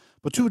that.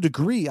 But to a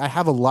degree, I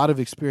have a lot of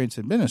experience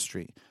in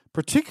ministry,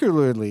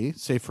 particularly,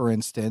 say, for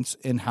instance,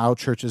 in how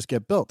churches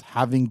get built,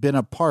 having been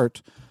a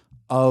part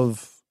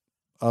of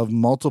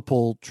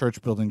multiple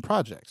church building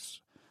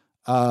projects,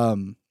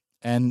 and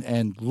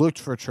looked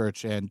for a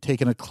church and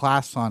taken a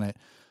class on it.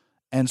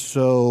 And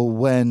so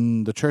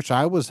when the church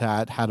I was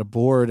at had a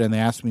board and they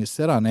asked me to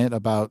sit on it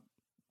about,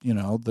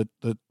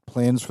 the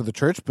plans for the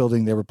church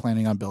building they were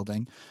planning on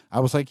building, I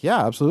was like,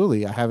 yeah,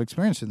 absolutely. I have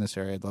experience in this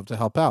area. I'd love to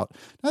help out.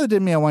 Now, that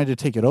didn't mean I wanted to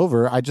take it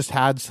over. I just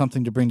had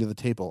something to bring to the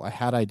table. I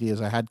had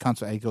ideas. I had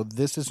concepts. I go,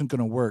 this isn't going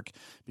to work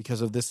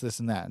because of this,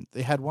 and that. And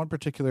they had one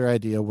particular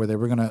idea where they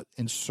were going to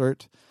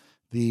insert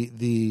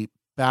the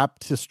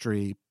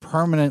baptistry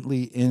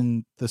permanently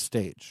in the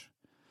stage.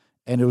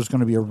 And it was going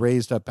to be a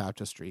raised up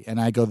baptistry.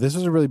 And I go, this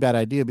is a really bad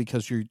idea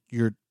because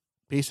you're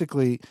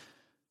basically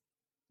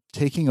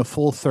taking a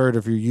full third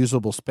of your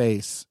usable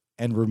space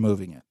and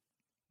removing it.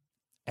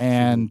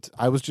 And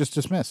I was just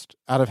dismissed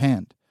out of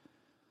hand.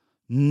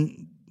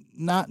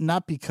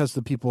 not because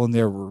the people in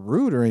there were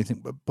rude or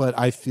anything, but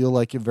I feel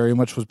like it very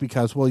much was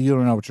because, well, you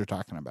don't know what you're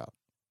talking about.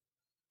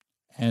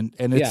 And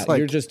it's like,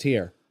 you're just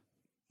here.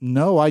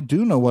 No, I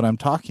do know what I'm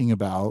talking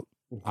about.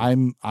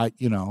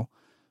 Mm-hmm.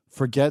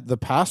 Forget the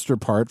pastor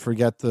part,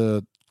 forget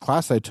the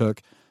class I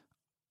took.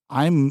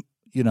 I'm,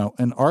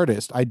 an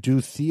artist. I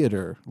do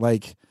theater.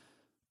 Like,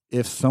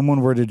 if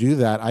someone were to do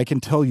that, I can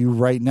tell you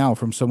right now,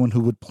 from someone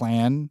who would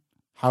plan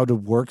how to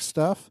work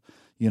stuff,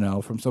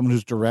 from someone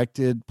who's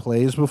directed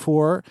plays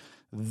before,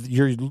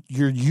 you're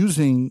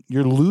losing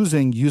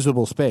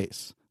usable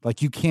space.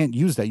 Like, you can't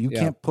use that. You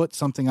can't put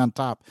something on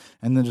top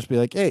and then just be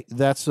like, hey,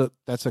 that's a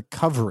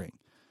covering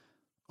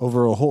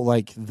over a whole,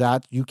 like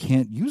that. You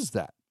can't use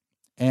that.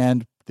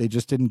 And they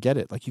just didn't get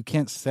it. Like, you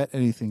can't set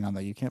anything on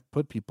that. You can't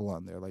put people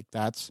on there. Like,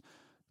 that's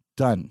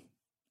done.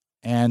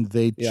 And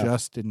they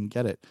just didn't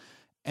get it.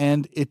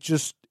 And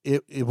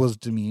it was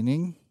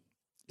demeaning.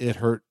 It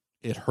hurt.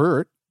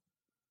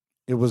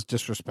 It was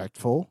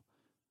disrespectful.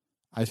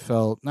 I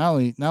felt not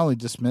only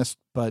dismissed,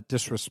 but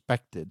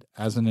disrespected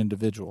as an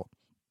individual.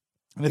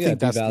 And I think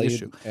that's the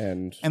issue.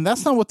 And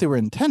that's not what they were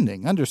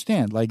intending.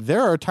 Understand, like,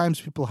 there are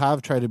times people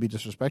have tried to be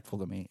disrespectful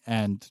to me,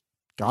 and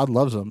God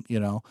loves them,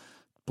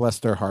 bless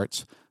their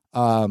hearts.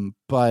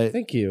 But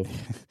thank you.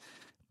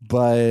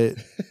 But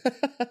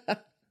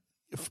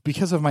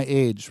because of my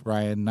age,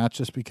 Ryan, not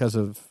just because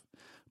of,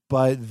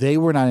 but they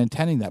were not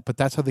intending that, but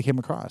that's how they came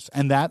across.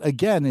 And that,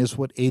 again, is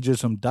what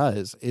ageism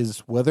does, is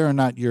whether or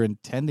not you're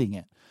intending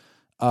it,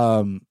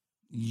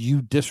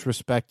 you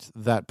disrespect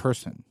that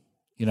person,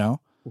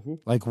 Mm-hmm.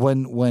 Like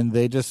when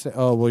they just say,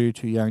 oh, well, you're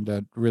too young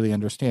to really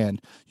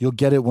understand. You'll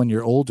get it when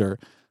you're older.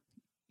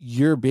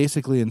 You're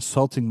basically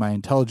insulting my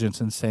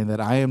intelligence and saying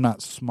that I am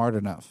not smart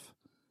enough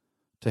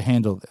to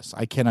handle this.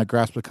 I cannot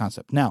grasp the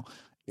concept. Now,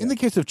 in the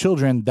case of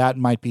children, that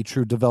might be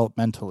true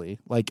developmentally.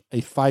 Like,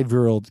 a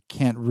 5-year-old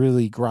can't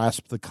really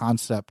grasp the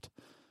concept,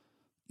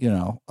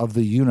 of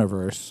the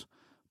universe.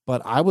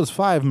 But I was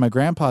 5 and my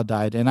grandpa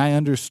died, and I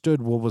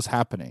understood what was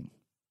happening.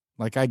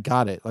 Like, I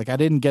got it. Like, I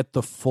didn't get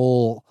the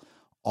full,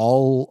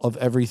 all of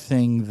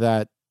everything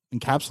that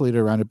encapsulated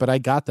around it, but I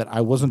got that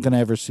I wasn't going to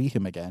ever see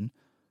him again.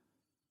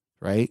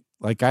 Right?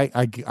 Like, I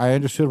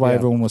understood why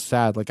everyone was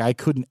sad. Like, I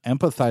couldn't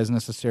empathize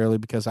necessarily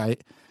because I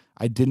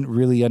didn't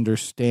really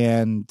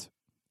understand.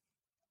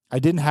 I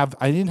didn't have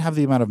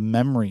the amount of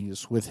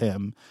memories with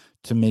him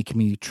to make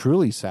me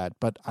truly sad,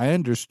 but I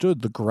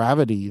understood the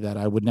gravity that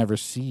I would never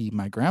see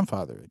my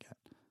grandfather again.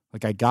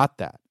 Like, I got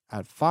that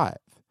at 5.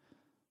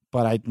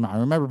 But I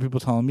remember people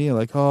telling me,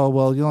 like, oh,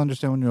 well, you'll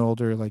understand when you're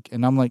older. Like,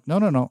 and I'm like,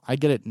 no, I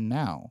get it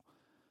now.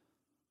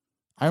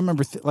 I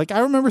remember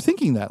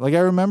thinking that. Like, I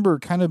remember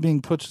kind of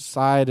being put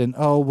aside and,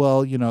 oh,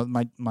 well,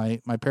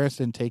 my parents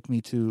didn't take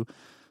me to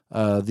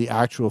the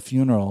actual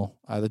funeral.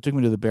 They took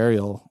me to the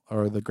burial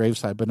or the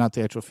graveside, but not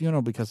the actual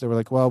funeral, because they were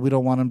like, well, we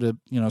don't want him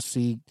to,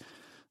 see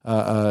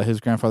his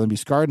grandfather be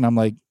scarred. And I'm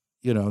like,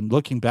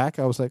 looking back,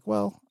 I was like,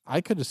 well,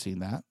 I could have seen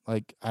that.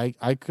 Like,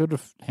 I could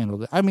have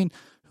handled it. I mean,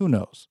 who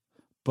knows?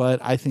 But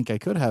I think I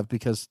could have,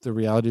 because the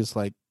reality is,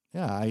 like,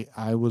 I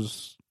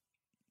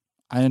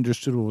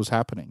understood what was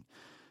happening.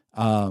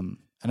 And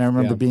I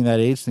remember being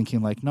that age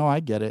thinking, like, no, I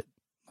get it.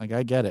 Like,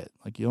 I get it.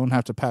 Like, you don't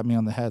have to pat me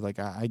on the head. Like,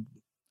 I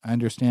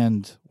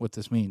understand what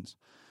this means.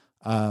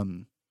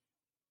 And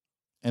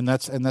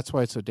that's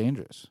why it's so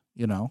dangerous,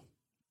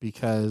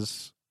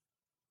 because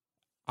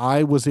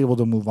I was able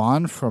to move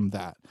on from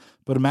that.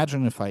 But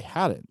imagine if I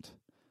hadn't.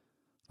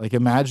 Like,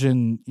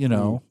 imagine,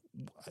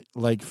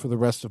 like, for the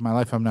rest of my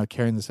life, I'm now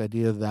carrying this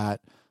idea that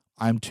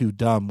I'm too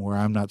dumb, or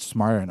I'm not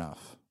smart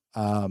enough.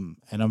 And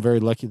I'm very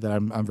lucky that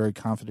I'm very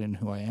confident in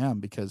who I am,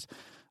 because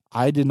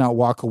I did not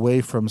walk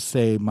away from,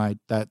 say,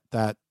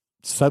 that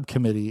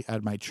subcommittee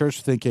at my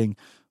church thinking,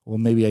 well,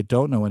 maybe I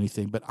don't know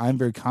anything, but I'm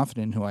very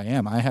confident in who I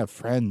am. I have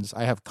friends,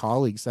 I have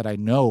colleagues that I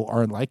know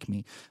aren't like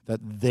me, that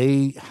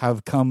they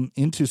have come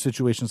into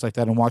situations like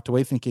that and walked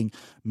away thinking,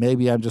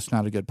 maybe I'm just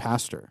not a good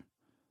pastor.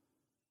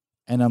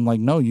 And I'm like,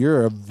 no,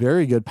 you're a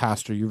very good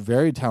pastor. You're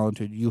very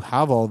talented. You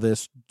have all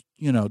this,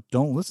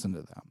 don't listen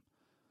to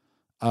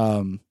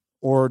them.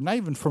 Or not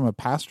even from a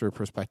pastor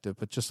perspective,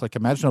 but just like,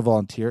 imagine a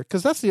volunteer.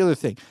 Because that's the other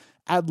thing.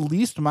 At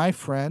least my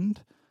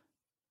friend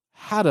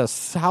had a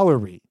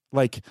salary.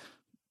 Like,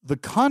 the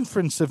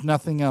conference, if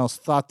nothing else,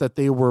 thought that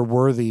they were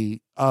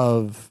worthy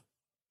of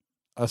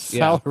a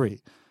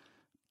salary. Yeah.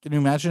 Can you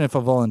imagine if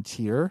a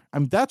volunteer? I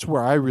mean, that's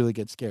where I really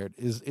get scared,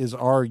 is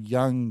our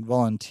young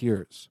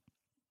volunteers.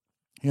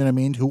 You know what I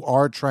mean? Who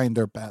are trying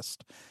their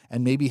best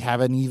and maybe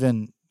haven't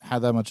even had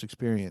that much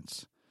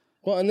experience.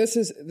 Well, and this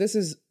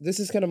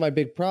is kind of my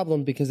big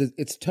problem, because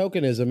it's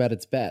tokenism at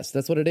its best.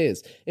 That's what it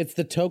is. It's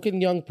the token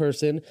young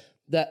person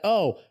that,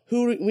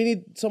 we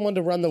need someone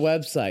to run the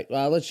website.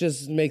 Let's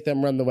just make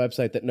them run the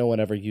website that no one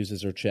ever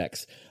uses or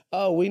checks.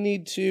 Oh, we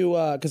need to,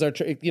 because our,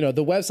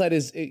 the website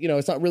is,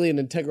 it's not really an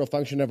integral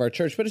function of our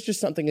church, but it's just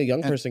something a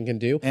young person can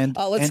do.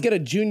 Let's get a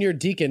junior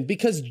deacon,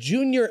 because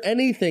junior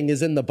anything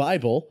is in the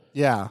Bible.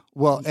 Yeah.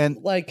 Well,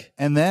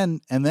 and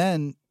then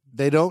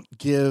they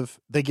give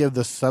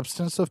the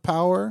substance of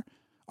power,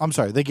 I'm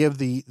sorry, they give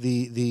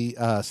the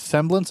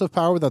semblance of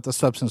power without the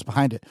substance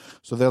behind it.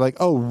 So they're like,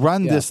 oh,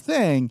 run this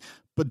thing,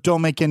 but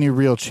don't make any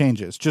real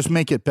changes. Just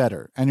make it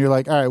better. And you're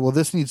like, all right, well,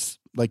 this needs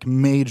like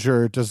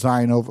major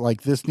design over,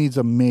 like this needs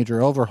a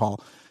major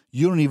overhaul.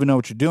 You don't even know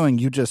what you're doing.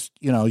 You just,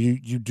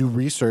 you do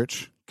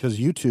research because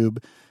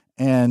YouTube,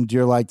 and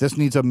you're like, this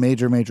needs a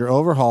major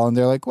overhaul. And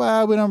they're like,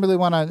 well, we don't really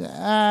want to,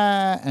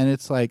 and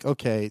it's like,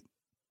 okay,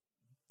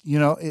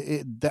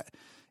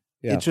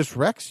 it just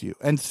wrecks you.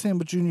 And same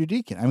with junior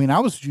deacon. I mean, I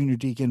was junior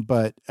deacon,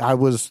 but I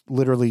was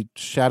literally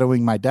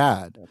shadowing my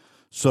dad.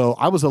 So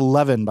I was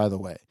 11, by the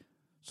way.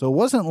 So it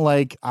wasn't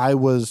like I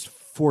was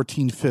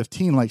 14,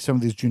 15, like some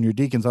of these junior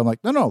deacons. I'm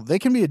like, no, they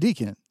can be a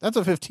deacon. That's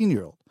a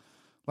 15-year-old.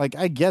 Like,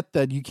 I get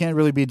that you can't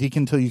really be a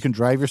deacon until you can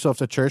drive yourself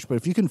to church, but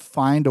if you can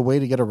find a way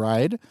to get a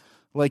ride,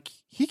 like,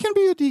 he can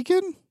be a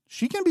deacon.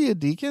 She can be a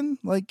deacon.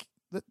 Like,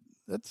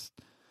 that's...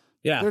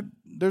 Yeah.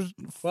 There's...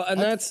 Well, and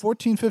that's...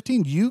 14,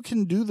 15, you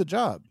can do the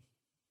job.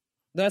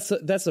 That's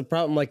the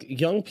problem. Like,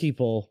 young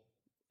people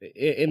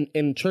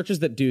in churches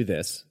that do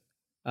this,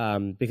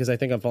 because I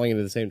think I'm falling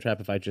into the same trap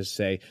if I just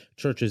say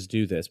churches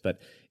do this, but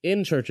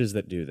in churches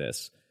that do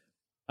this,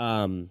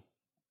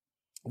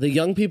 the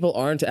young people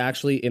aren't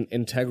actually an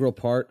integral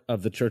part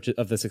of the church,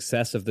 of the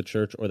success of the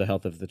church or the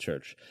health of the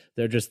church.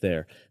 They're just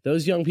there.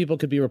 Those young people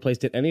could be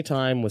replaced at any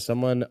time with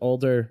someone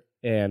older,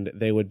 and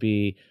they would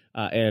be,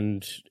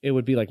 and it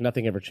would be like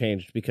nothing ever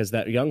changed because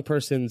that young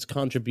person's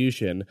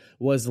contribution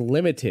was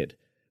limited.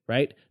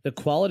 Right? The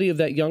quality of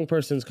that young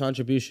person's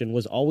contribution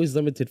was always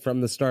limited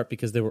from the start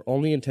because they were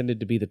only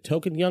intended to be the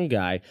token young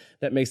guy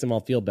that makes them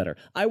all feel better.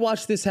 I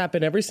watch this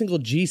happen every single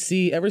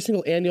GC, every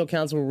single annual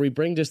council where we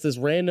bring just this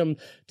random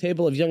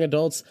table of young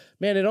adults.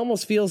 Man, it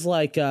almost feels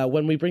like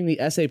when we bring the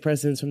SA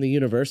presidents from the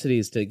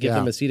universities to give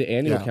them a seat at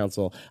annual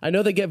council. I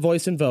know they get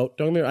voice and vote.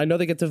 Don't get me wrong. I know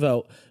they get to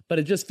vote, but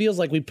it just feels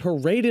like we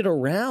parade it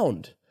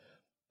around.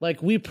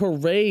 Like we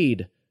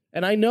parade.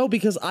 And I know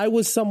because I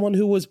was someone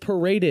who was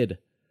paraded.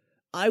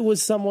 I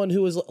was someone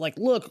who was like,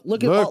 look at we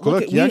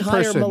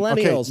hire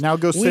millennials. Okay, now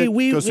go sit in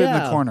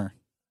the corner.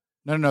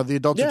 No, the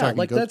adults are talking.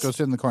 Like go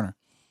sit in the corner.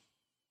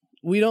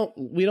 We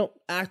don't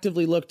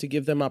actively look to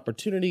give them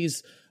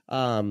opportunities.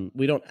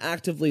 We don't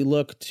actively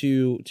look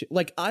to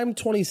like, I'm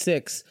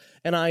 26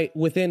 and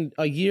within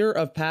a year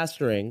of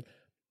pastoring,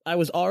 I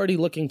was already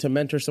looking to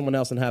mentor someone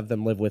else and have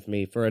them live with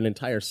me for an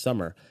entire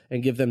summer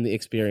and give them the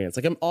experience.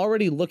 Like, I'm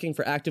already looking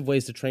for active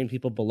ways to train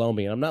people below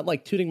me. And I'm not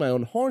like tooting my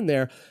own horn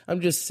there. I'm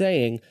just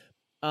saying,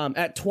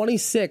 at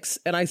 26,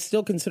 and I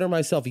still consider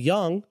myself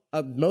young,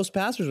 most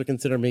pastors would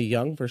consider me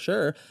young for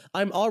sure,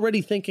 I'm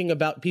already thinking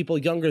about people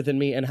younger than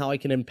me and how I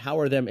can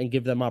empower them and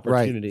give them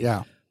opportunity. Right,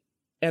 yeah.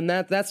 And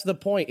that's the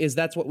point, is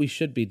that's what we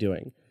should be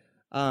doing.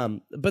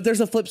 But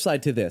there's a flip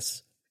side to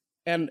this.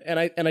 And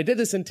I did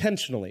this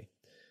intentionally.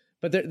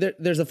 But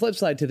there's a flip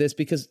side to this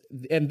because,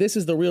 and this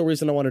is the real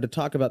reason I wanted to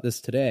talk about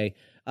this today,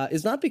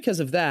 is not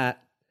because of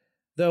that.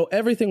 Though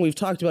everything we've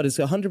talked about is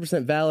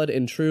 100% valid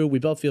and true, we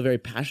both feel very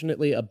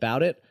passionately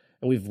about it,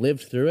 and we've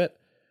lived through it.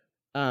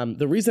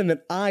 The reason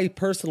that I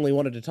personally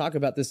wanted to talk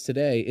about this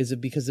today is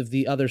because of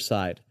the other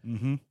side.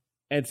 Mm-hmm.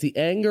 And it's the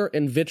anger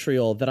and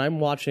vitriol that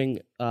I'm watching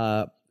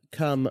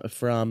come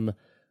from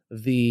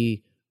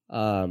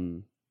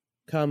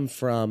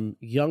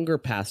younger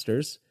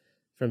pastors,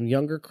 from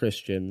younger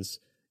Christians,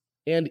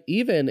 and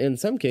even in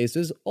some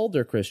cases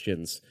older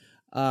Christians.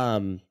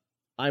 I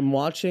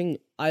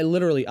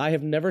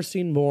have never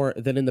seen more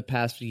than in the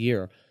past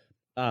year.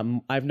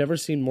 I've never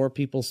seen more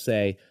people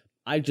say,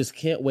 I just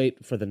can't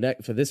wait for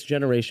this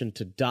generation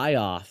to die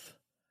off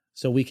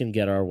so we can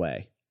get our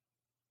way.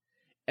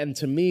 And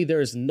to me,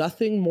 there is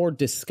nothing more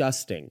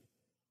disgusting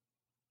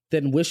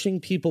than wishing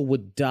people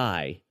would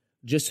die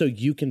just so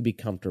you can be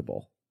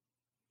comfortable.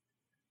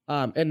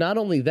 And not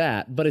only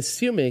that, but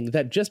assuming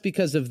that just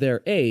because of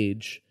their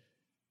age,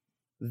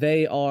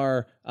 they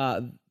are...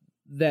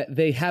 that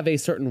they have a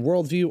certain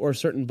worldview or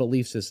certain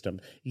belief system.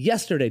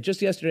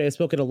 Just yesterday, I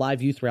spoke at a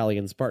live youth rally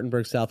in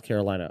Spartanburg, South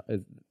Carolina.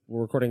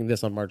 We're recording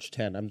this on March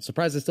 10. I'm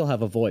surprised I still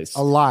have a voice.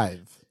 A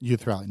live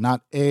youth rally,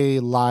 not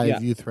a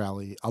live youth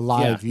rally. A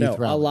live youth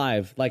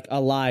rally.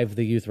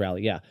 The youth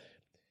rally, yeah.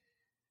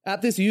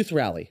 At this youth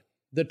rally,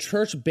 the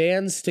church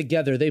bands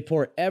together. They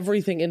pour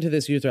everything into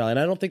this youth rally. And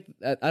I don't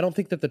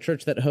think that the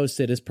church that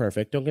hosts it is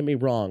perfect. Don't get me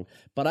wrong.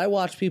 But I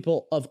watch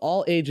people of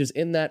all ages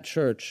in that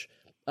church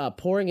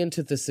pouring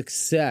into the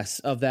success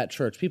of that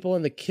church. People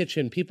in the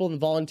kitchen, people and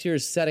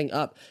volunteers setting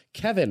up.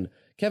 Kevin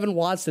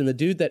Watson, the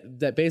dude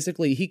that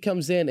basically he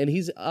comes in and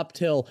he's up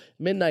till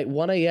midnight,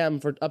 1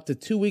 a.m. for up to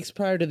 2 weeks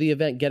prior to the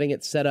event, getting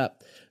it set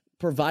up,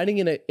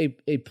 providing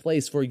a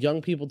place for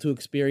young people to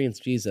experience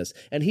Jesus.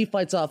 And he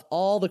fights off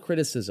all the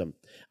criticism.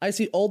 I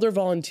see older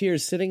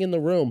volunteers sitting in the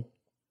room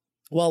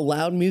while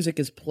loud music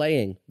is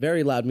playing,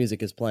 very loud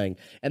music is playing,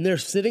 and they're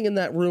sitting in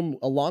that room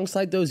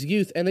alongside those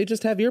youth, and they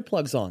just have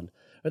earplugs on,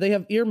 or they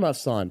have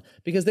earmuffs on,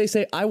 because they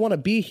say, I want to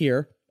be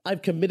here,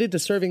 I've committed to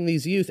serving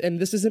these youth, and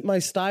this isn't my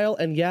style,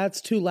 and yeah,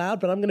 it's too loud,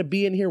 but I'm going to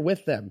be in here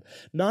with them.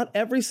 Not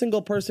every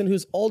single person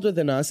who's older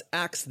than us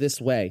acts this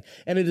way,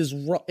 and it is,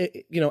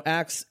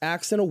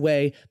 acts in a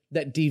way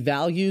that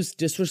devalues,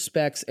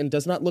 disrespects, and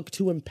does not look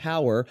to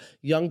empower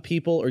young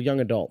people or young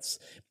adults.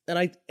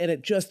 And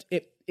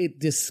it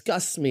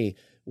disgusts me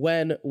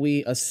when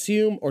we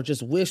assume or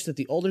just wish that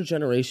the older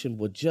generation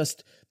would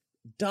just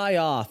die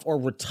off or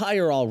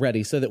retire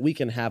already so that we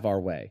can have our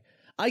way.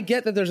 I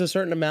get that there's a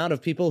certain amount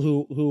of people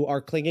who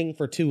are clinging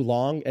for too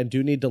long and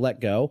do need to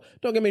let go.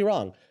 Don't get me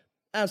wrong.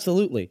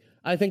 Absolutely.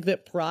 I think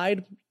that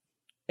pride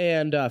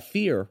and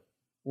fear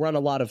run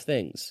a lot of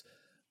things.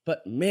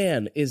 But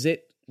man, is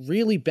it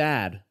really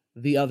bad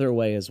the other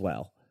way as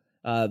well.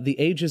 The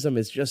ageism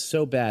is just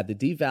so bad. The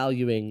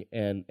devaluing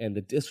and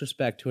the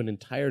disrespect to an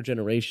entire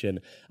generation,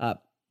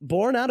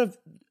 born out of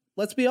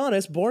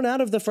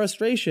the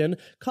frustration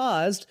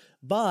caused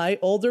by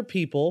older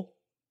people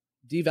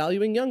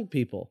devaluing young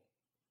people.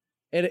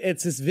 And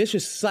it's this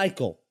vicious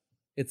cycle.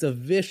 It's a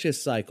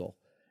vicious cycle.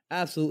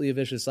 Absolutely a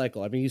vicious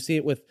cycle. I mean, you see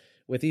it with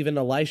even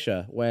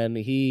Elisha when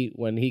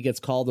he gets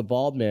called a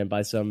bald man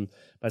by some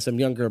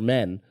younger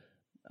men.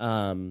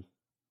 And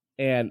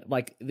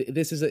like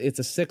it's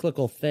a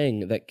cyclical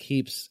thing that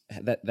keeps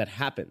that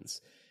happens.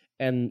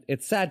 And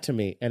it's sad to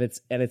me, and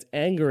it's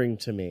angering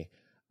to me,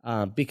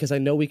 because I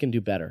know we can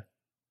do better.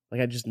 Like,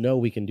 I just know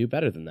we can do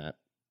better than that.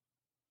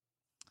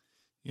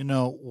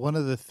 One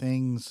of the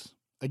things,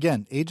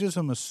 again,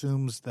 ageism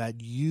assumes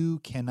that you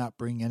cannot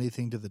bring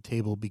anything to the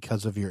table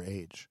because of your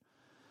age.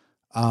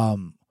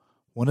 One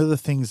of the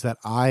things that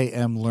I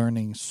am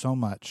learning so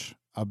much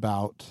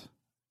about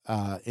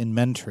in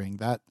mentoring,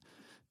 that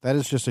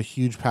is just a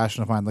huge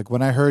passion of mine. Like,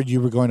 when I heard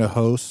you were going to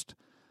host,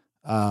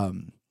 a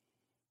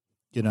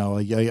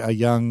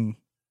young,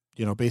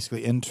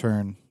 basically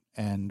intern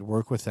and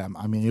work with them,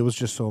 I mean, it was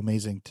just so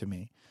amazing to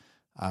me.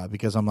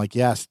 Because I'm like,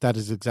 yes, that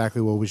is exactly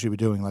what we should be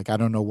doing. Like, I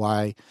don't know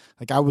why.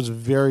 Like, I was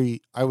very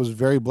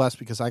blessed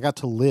because I got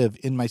to live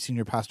in my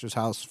senior pastor's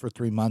house for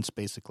 3 months,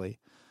 basically.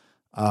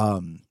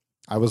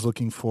 I was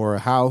looking for a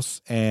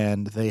house,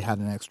 and they had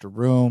an extra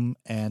room,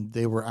 and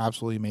they were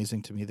absolutely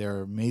amazing to me.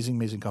 They're an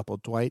amazing couple,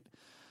 Dwight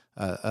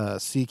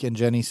Seek and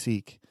Jenny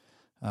Seek.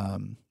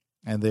 And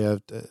they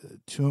have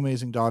 2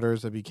 amazing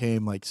daughters that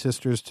became like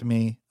sisters to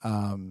me.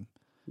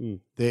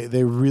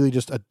 They really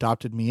just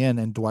adopted me in,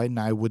 and Dwight and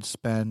I would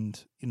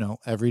spend,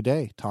 every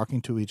day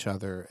talking to each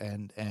other,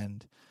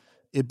 and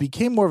it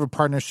became more of a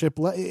partnership.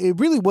 It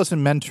really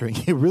wasn't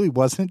mentoring. It really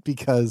wasn't,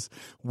 because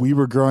we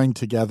were growing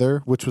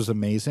together, which was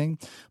amazing.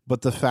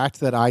 But the fact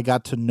that I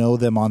got to know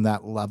them on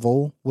that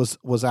level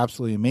was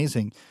absolutely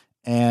amazing.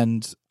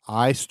 And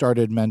I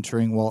started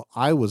mentoring while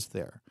I was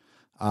there.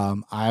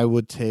 I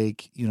would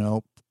take,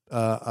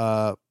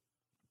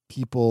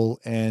 people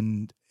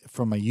and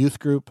from my youth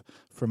group,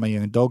 from my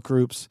young adult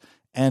groups.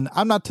 And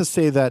I'm not to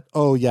say that,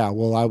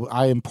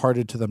 I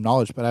imparted to them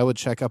knowledge, but I would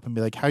check up and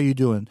be like, how are you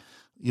doing?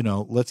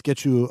 Let's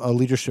get you a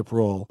leadership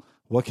role.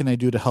 What can I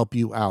do to help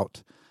you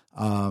out?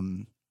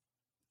 And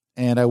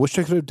I wish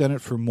I could have done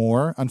it for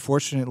more.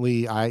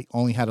 Unfortunately, I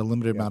only had a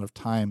limited amount of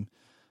time.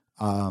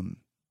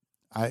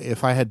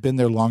 If I had been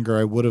there longer,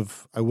 I would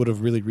have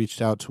really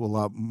reached out to a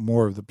lot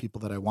more of the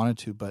people that I wanted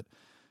to. But,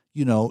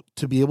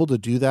 to be able to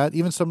do that,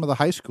 even some of the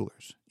high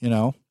schoolers,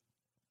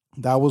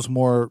 that was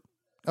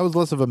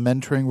less of a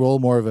mentoring role,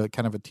 more of a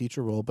kind of a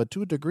teacher role, but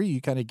to a degree you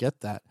kind of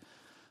get that.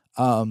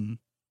 And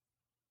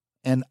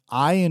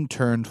I in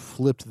turn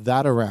flipped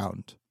that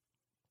around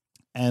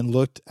and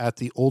looked at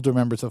the older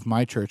members of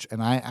my church,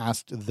 and I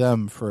asked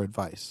them for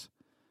advice,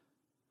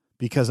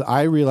 because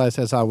I realized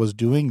as I was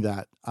doing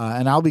that,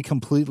 and I'll be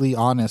completely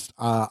honest,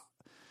 I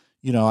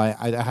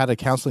had a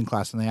counseling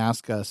class, and they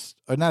asked us,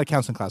 or not a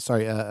counseling class,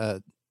 sorry,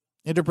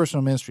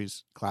 interpersonal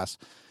ministries class.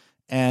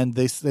 And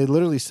they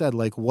literally said,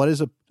 like, what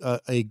is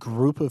a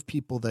group of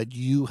people that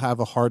you have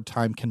a hard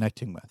time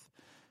connecting with?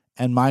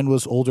 And mine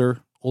was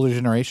older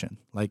generation,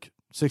 like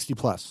 60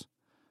 plus.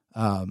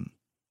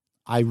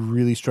 I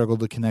really struggled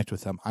to connect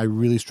with them. I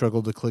really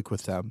struggled to click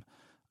with them.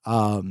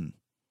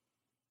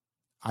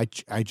 I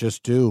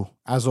just do,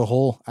 as a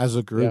whole, as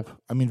a group. Yeah.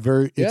 I mean,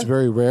 it's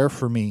very rare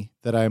for me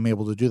that I am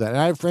able to do that. And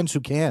I have friends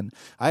who can.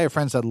 I have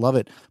friends that love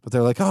it, but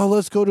they're like, oh,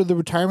 let's go to the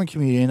retirement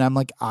community. And I'm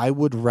like, I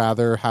would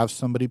rather have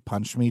somebody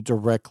punch me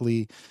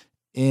directly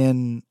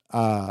in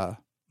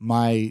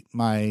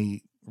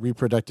my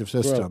reproductive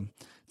system.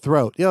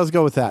 Throat. Yeah, let's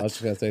go with that. I was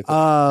just going to say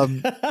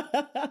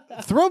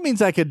throat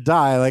means I could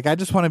die. Like, I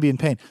just want to be in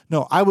pain.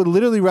 No, I would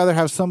literally rather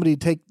have somebody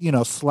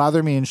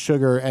slather me in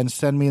sugar and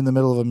send me in the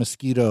middle of a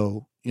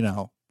mosquito,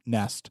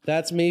 nest.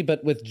 That's me,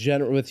 but with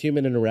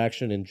human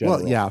interaction in general.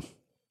 Well, yeah.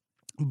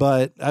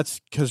 But that's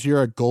because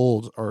you're a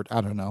gold, or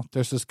I don't know.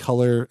 There's this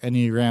color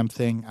Enneagram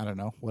thing. I don't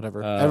know.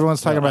 Whatever.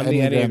 Everyone's talking about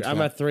Enneagram.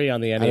 I'm a 3 on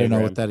the Enneagram. I don't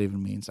know what that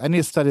even means. I need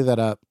to study that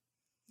up.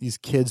 These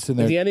kids in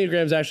there. The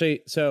Enneagram's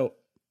actually, so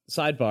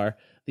sidebar,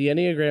 the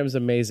Enneagram's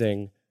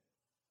amazing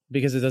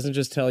because it doesn't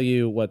just tell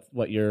you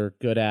what you're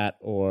good at,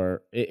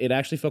 or it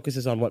actually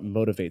focuses on what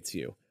motivates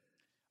you.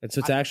 And so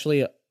it's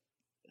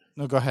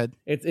No, go ahead.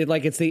 It's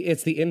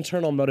the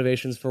internal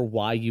motivations for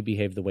why you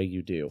behave the way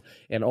you do.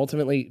 And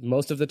ultimately,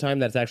 most of the time,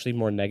 that's actually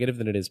more negative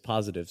than it is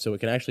positive. So it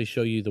can actually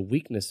show you the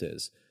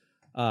weaknesses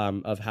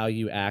of how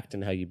you act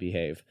and how you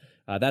behave.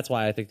 That's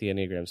why I think the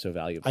Enneagram is so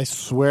valuable. I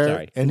swear,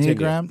 Sorry,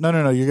 Enneagram.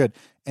 No, you're good.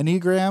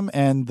 Enneagram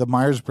and the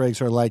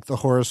Myers-Briggs are like the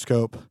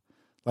horoscope.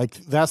 Like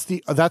that's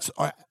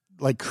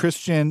like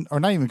Christian, or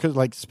not even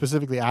like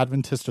specifically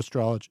Adventist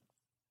astrology,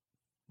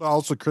 but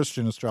also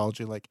Christian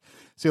astrology. Like,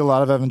 see a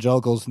lot of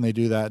evangelicals and they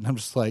do that, and I'm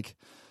just like,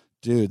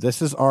 dude,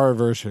 this is our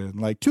version.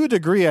 Like, to a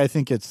degree, I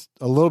think it's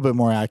a little bit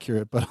more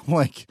accurate, but I'm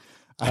like,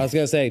 I was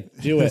gonna say,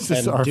 do it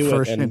and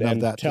do it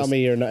and tell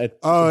me you're not.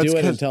 Oh, do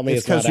it and tell me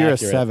it's not you're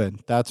accurate. a 7.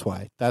 That's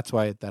why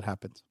that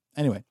happens.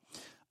 Anyway,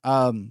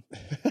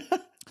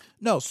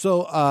 no.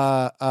 So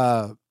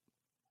I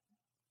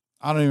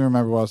don't even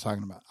remember what I was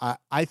talking about.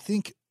 I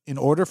think in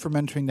order for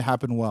mentoring to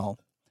happen well,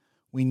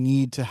 we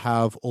need to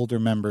have older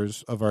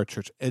members of our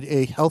church.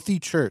 A healthy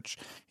church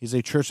is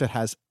a church that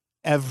has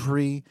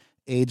every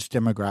age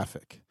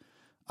demographic.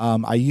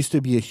 I used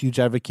to be a huge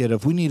advocate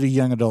of we need a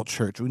young adult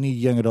church. We need a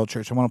young adult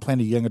church. I want to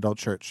plant a young adult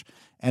church.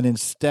 And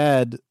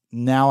instead,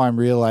 now I'm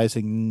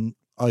realizing,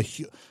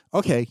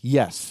 okay,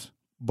 yes,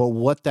 but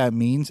what that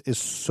means is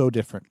so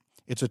different.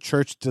 It's a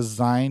church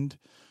designed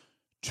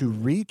to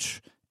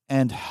reach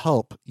and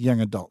help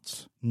young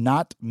adults,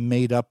 not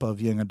made up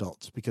of young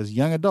adults, because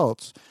young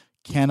adults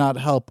cannot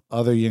help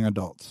other young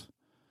adults.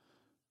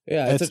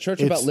 Yeah, it's a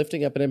church about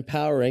lifting up and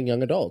empowering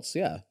young adults.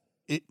 Yeah.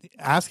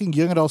 Asking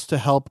young adults to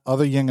help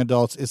other young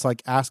adults is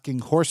like asking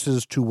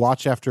horses to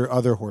watch after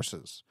other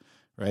horses,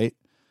 right?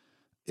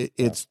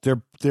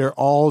 They're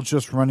all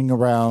just running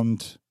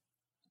around.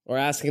 Or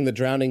asking the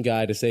drowning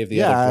guy to save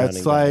the other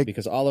drowning guy,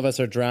 because all of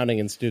us are drowning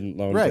in student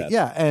loan debt. Right,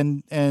 yeah,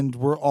 and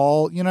we're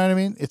all, you know what I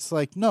mean? It's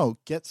like, no,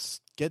 get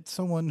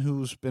someone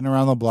who's been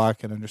around the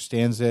block and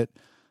understands it.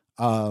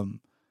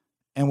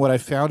 And what I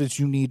found is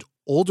you need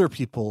older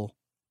people,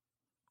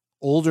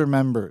 older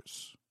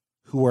members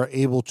who are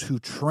able to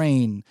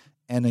train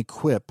and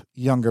equip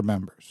younger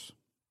members.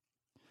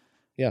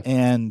 Yeah.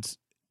 And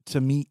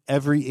to me,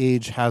 every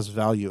age has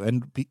value.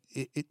 And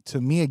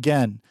to me,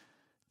 again,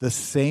 the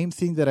same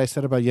thing that I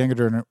said about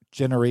younger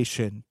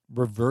generation,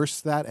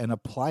 reverse that and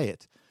apply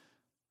it.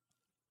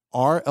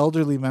 Our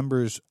elderly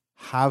members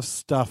have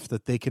stuff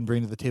that they can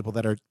bring to the table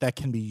that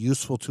can be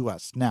useful to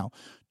us. Now,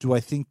 do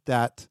I think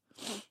that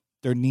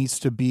there needs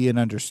to be an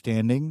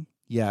understanding?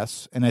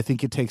 Yes. And I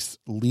think it takes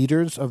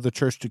leaders of the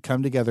church to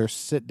come together,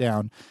 sit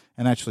down,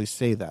 and actually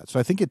say that. So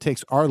I think it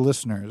takes our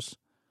listeners,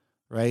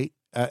 right?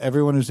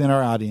 Everyone who's in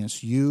our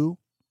audience,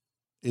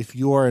 if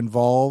you are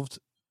involved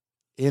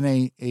in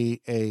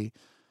a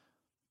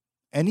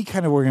any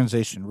kind of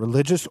organization,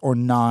 religious or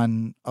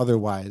non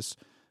otherwise,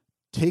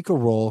 take a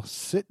role,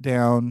 sit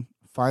down,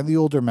 find the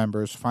older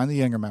members, find the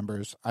younger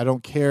members. I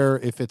don't care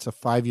if it's a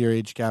 5-year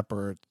age gap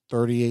or a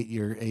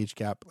 38-year age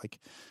gap. Like,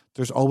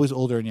 there's always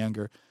older and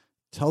younger.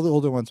 Tell the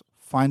older ones,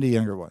 find a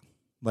younger one.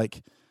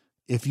 Like,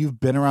 if you've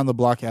been around the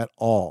block at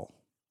all,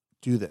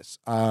 do this.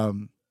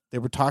 They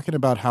were talking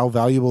about how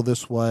valuable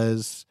this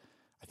was,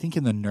 I think,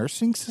 in the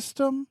nursing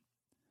system.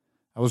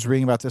 I was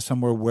reading about this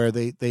somewhere where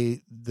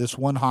this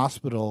one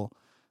hospital,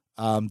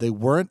 they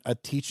weren't a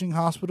teaching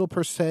hospital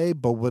per se,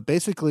 but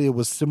basically it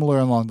was similar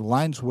along the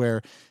lines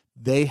where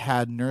they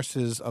had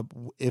nurses,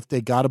 if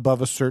they got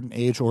above a certain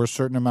age or a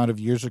certain amount of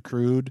years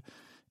accrued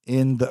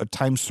in the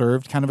time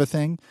served kind of a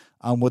thing,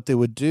 what they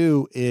would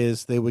do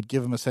is they would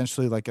give them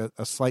essentially like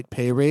a slight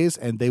pay raise,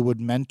 and they would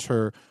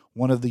mentor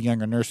one of the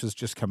younger nurses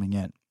just coming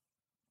in.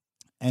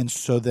 And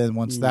so then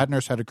once that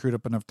nurse had accrued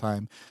up enough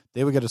time,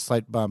 they would get a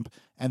slight bump,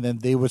 and then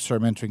they would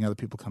start mentoring other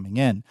people coming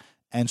in.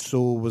 And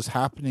so what was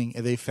happening,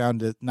 they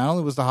found that not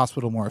only was the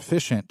hospital more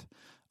efficient,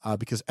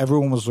 because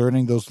everyone was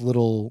learning those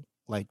little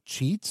like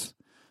cheats,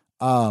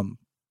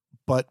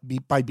 but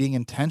by being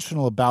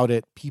intentional about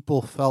it,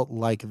 people felt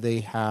like they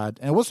had,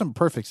 and it wasn't a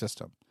perfect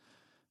system,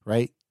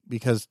 right?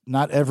 Because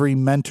not every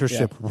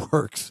mentorship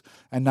works,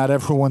 and not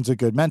everyone's a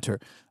good mentor.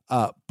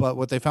 But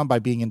what they found by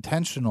being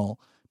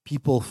intentional,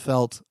 people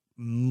felt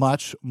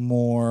much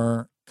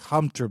more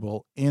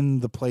comfortable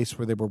in the place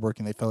where they were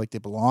working. They felt like they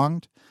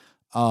belonged.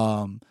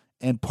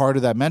 And part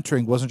of that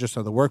mentoring wasn't just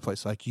on the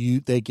workplace. Like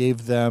they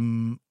gave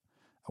them,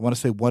 I want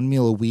to say 1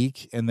 meal a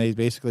week, and they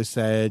basically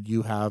said,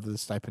 you have the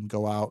stipend,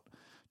 go out,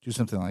 do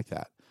something like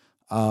that.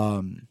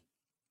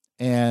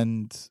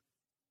 And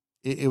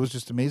it was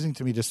just amazing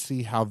to me to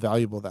see how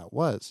valuable that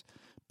was,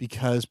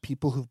 because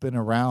people who've been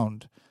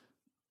around,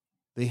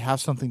 they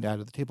have something to add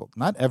to the table.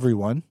 Not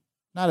everyone,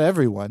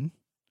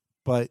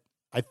 but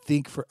I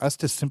think for us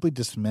to simply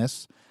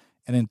dismiss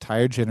an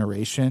entire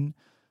generation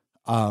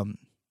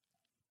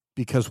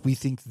because we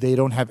think they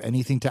don't have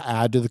anything to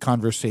add to the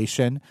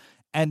conversation,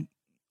 and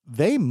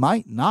they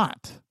might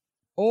not.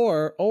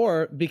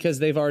 Or because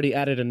they've already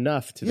added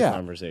enough to the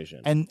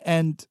conversation.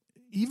 And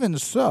even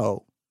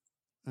so,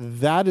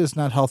 that is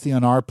not healthy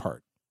on our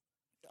part.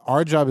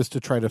 Our job is to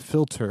try to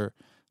filter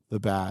the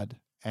bad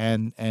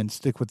and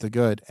stick with the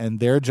good. And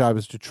their job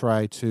is to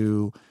try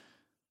to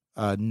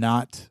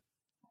not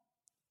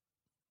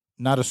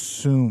not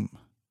assume,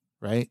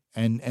 right?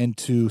 And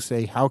to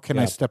say, how can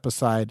I step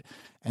aside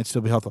and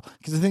still be helpful?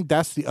 Because I think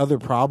that's the other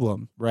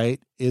problem, right?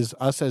 Is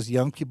us as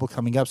young people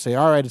coming up say,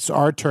 all right, it's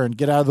our turn,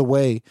 get out of the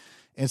way.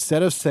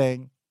 Instead of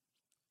saying,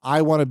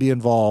 I want to be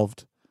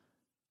involved,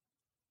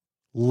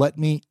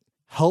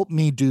 help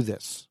me do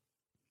this,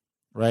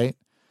 right?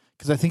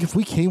 Because I think if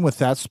we came with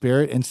that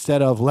spirit,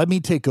 instead of let me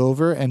take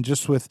over, and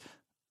just with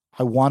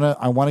I want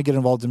to get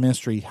involved in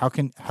ministry, how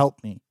can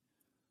help me?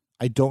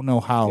 I don't know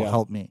how,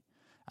 help me.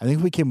 I think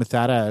if we came with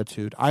that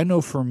attitude, I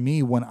know for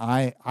me, when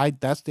I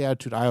that's the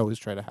attitude I always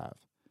try to have,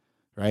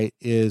 right?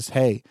 Is,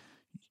 hey,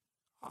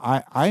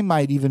 I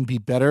might even be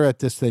better at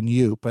this than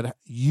you, but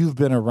you've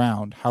been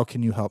around. How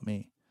can you help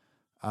me?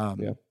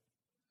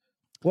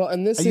 Well,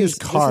 and I use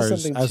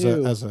Cars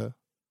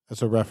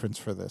as a reference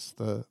for this.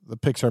 The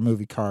Pixar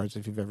movie Cars,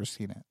 if you've ever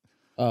seen it.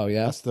 Oh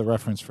yeah, that's the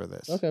reference for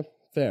this. Okay,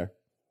 fair,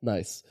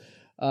 nice.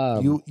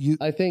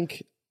 I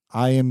think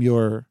I am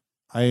your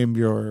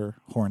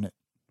Hornet.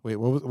 Wait,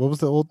 what was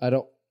the old?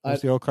 The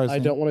old Cars? I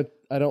don't want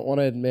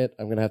to admit.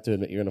 I'm gonna have to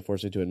admit. You're gonna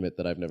force me to admit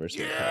that I've never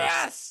seen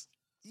Cars.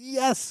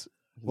 Yes.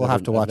 We'll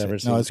have to watch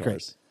it. No, it's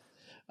Cars.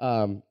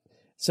 Great.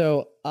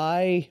 So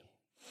I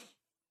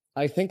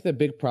think the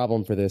big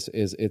problem for this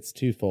is it's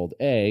twofold.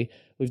 A,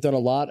 we've done a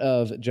lot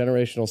of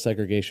generational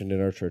segregation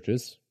in our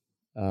churches.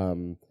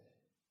 But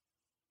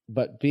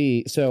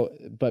B,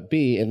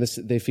 and this,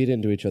 they feed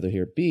into each other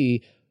here.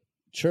 B,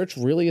 church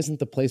really isn't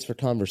the place for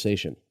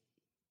conversation.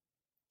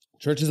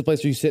 Church is a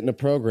place where you sit in a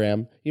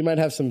program. You might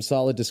have some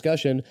solid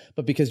discussion,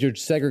 but because you're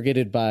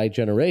segregated by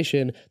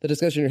generation, the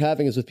discussion you're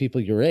having is with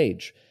people your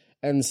age.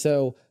 And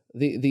so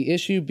the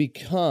issue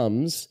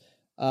becomes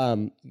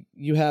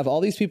you have all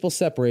these people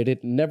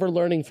separated, never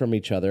learning from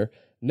each other,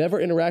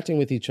 never interacting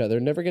with each other,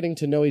 never getting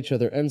to know each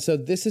other. And so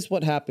this is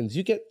what happens.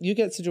 You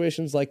get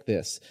situations like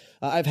this.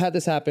 I've had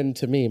this happen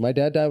to me. My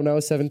dad died when I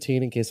was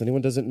 17. In case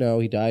anyone doesn't know,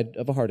 he died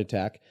of a heart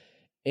attack.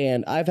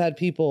 And I've had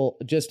people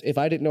just, if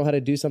I didn't know how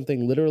to do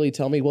something, literally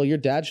tell me, well,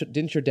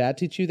 didn't your dad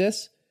teach you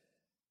this?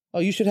 Oh,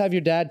 you should have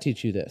your dad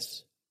teach you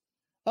this.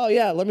 Oh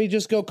yeah, let me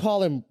just go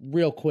call him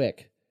real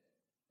quick.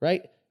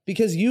 Right?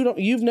 Because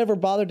you've never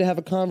bothered to have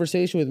a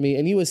conversation with me,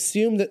 and you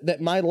assume that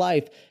my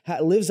life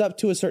lives up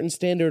to a certain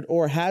standard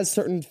or has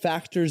certain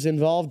factors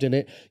involved in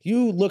it.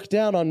 You look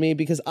down on me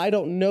because I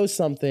don't know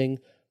something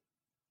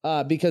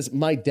because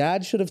my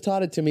dad should have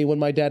taught it to me when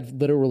my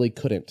dad literally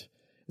couldn't.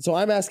 So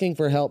I'm asking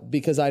for help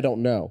because I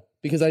don't know,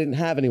 because I didn't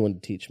have anyone to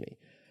teach me.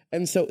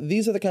 And so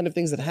these are the kind of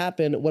things that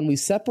happen when we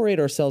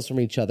separate ourselves from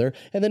each other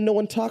and then no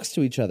one talks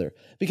to each other.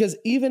 Because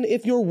even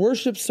if your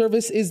worship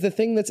service is the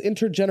thing that's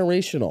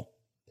intergenerational,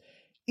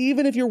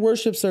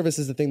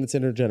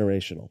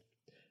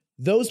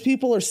 those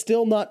people are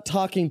still not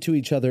talking to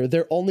each other.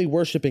 They're only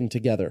worshiping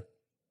together.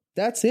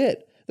 That's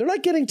it. They're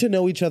not getting to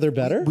know each other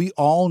better. We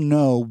all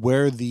know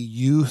where the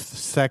youth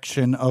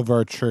section of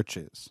our church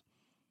is.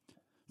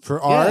 For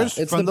ours,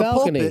 it's from the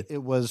balcony. Pulpit,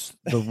 it was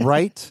the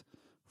right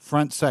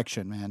front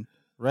section, man.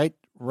 Right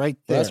there.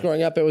 For us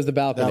growing up, it was the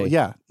balcony.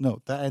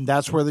 And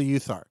that's where the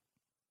youth are,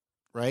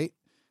 right?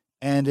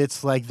 And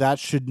it's like that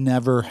should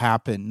never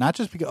happen. Not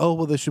just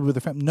because, they should be with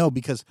their family. No,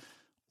 because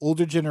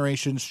older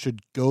generations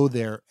should go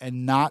there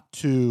and not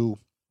to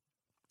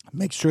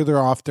make sure they're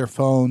off their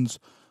phones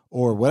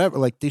or whatever.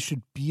 Like, they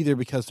should be there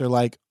because they're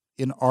like,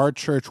 in our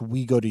church,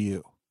 we go to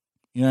you.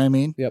 You know what I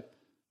mean? Yep.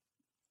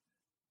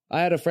 I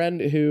had a friend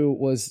who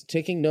was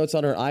taking notes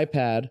on her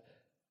iPad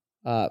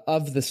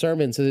of the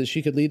sermon so that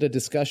she could lead a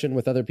discussion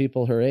with other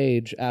people her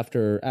age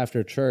after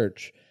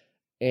church.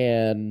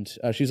 And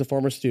she's a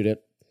former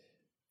student.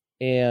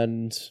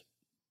 And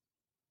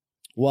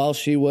while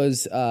she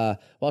was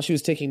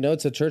taking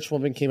notes, a church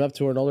woman came up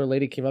to her, an older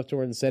lady came up to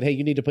her and said, "Hey,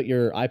 you need to put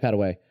your iPad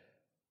away.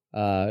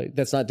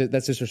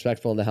 That's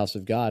disrespectful in the house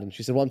of God." And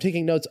she said, "Well, I'm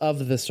taking notes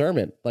of the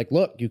sermon. Like,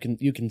 look, you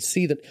can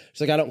see that."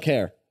 She's like, "I don't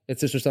care. It's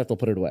disrespectful.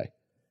 Put it away."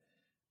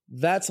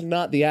 That's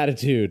not the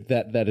attitude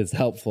that is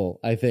helpful,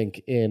 I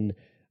think, in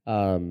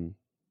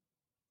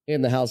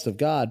the house of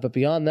God. But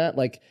beyond that,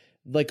 like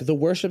the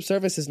worship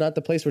service is not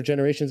the place where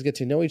generations get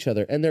to know each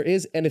other. And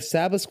if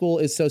Sabbath school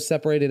is so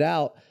separated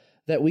out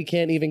that we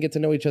can't even get to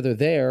know each other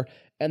there,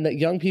 and that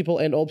young people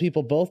and old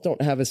people both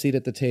don't have a seat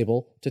at the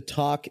table to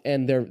talk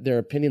and their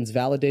opinions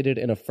validated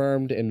and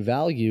affirmed and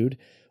valued,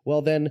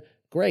 well then,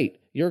 great.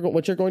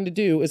 What you're going to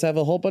do is have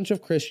a whole bunch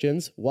of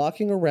Christians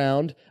walking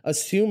around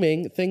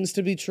assuming things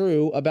to be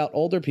true about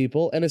older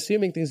people and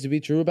assuming things to be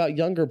true about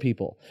younger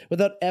people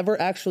without ever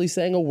actually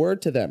saying a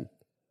word to them.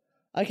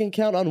 I can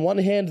count on one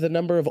hand the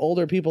number of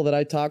older people that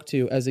I talk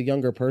to as a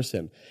younger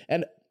person.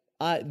 And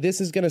this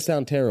is going to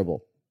sound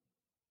terrible.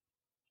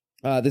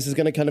 This is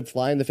going to kind of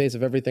fly in the face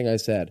of everything I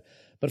said.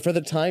 But for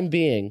the time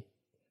being,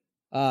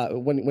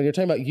 when you're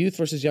talking about youth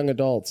versus young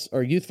adults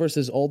or youth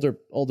versus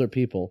older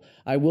people,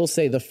 I will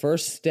say the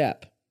first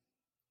step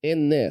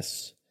in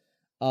this,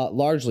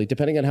 largely,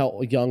 depending on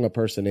how young a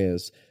person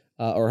is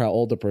or how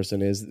old a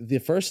person is, the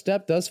first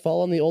step does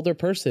fall on the older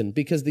person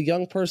because the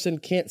young person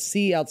can't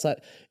see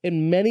outside.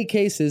 In many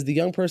cases, the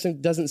young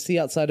person doesn't see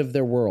outside of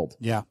their world.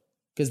 Yeah.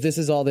 because this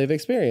is all they've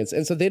experienced.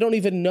 And so they don't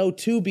even know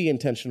to be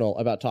intentional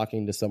about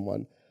talking to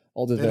someone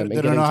older than them and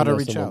getting to know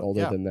someone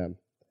older than them.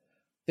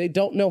 They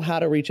don't know how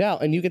to reach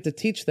out, and you get to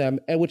teach them,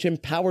 and which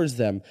empowers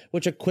them,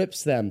 which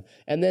equips them.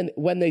 And then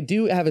when they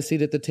do have a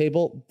seat at the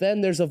table, then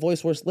there's a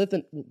voice worth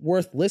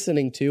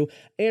listening to,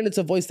 and it's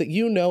a voice that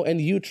you know and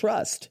you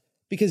trust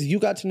because you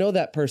got to know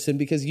that person,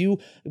 because you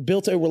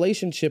built a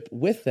relationship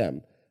with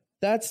them.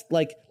 That's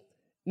like,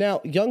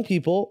 now, young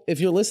people, if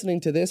you're listening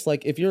to this,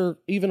 like if you're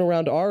even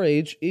around our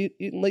age,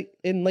 in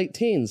late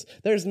teens,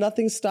 there's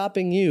nothing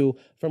stopping you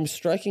from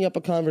striking up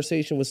a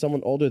conversation with someone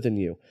older than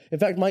you. In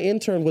fact, my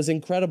intern was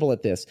incredible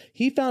at this.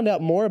 He found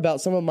out more about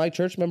some of my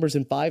church members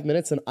in 5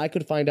 minutes than I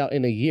could find out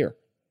in a year.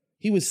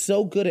 He was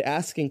so good at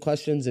asking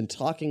questions and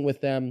talking with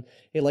them.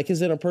 Like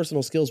his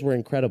interpersonal skills were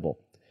incredible.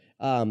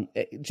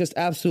 Just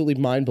absolutely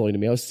mind-blowing to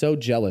me. I was so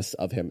jealous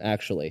of him,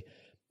 actually.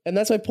 And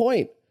that's my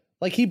point.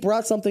 Like he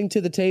brought something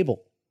to the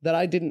table that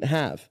I didn't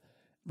have.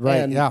 Right.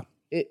 And yeah.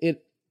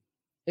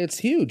 It's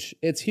huge.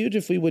 It's huge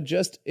if we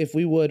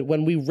would,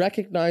 when we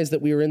recognize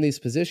that we are in these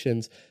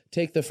positions,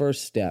 take the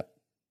first step.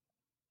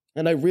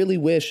 And I really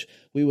wish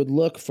we would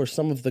look for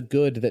some of the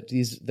good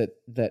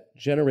that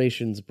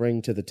generations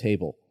bring to the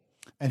table.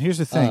 And here's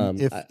the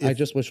thing. I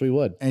just wish we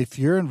would. If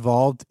you're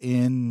involved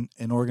in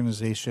an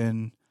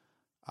organization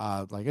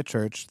like a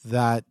church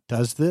that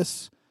does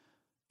this,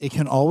 it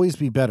can always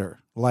be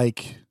better.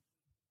 Like,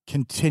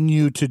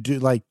 continue to do,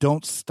 like,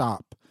 don't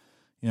stop.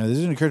 This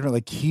is an encouragement,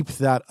 like, keep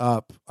that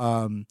up.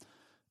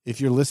 If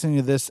you're listening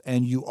to this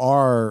and you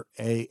are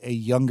a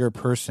younger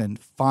person,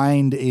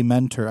 find a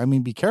mentor. I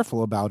mean, be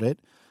careful about it,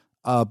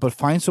 but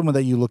find someone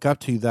that you look up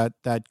to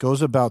that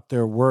goes about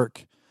their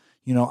work.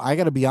 I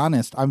got to be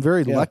honest, I'm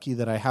very lucky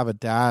that I have a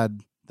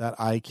dad that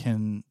I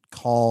can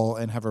call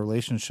and have a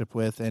relationship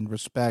with and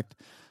respect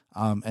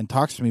and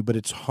talks to me, but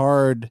it's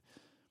hard.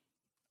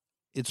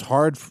 It's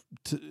hard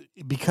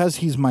because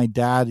he's my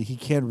dad. He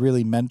can't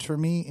really mentor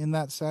me in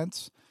that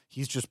sense.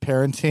 He's just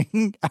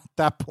parenting at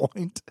that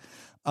point.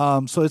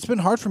 So it's been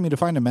hard for me to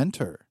find a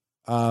mentor.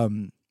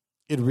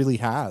 It really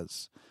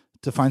has,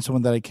 to find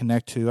someone that I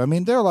connect to. I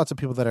mean, there are lots of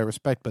people that I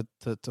respect, but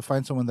to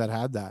find someone that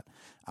had that,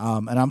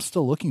 and I'm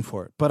still looking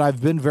for it. But I've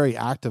been very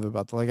active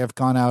about that. Like I've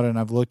gone out and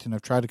I've looked and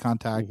I've tried to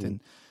contact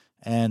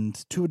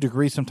and to a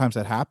degree sometimes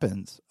that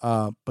happens.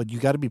 But you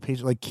got to be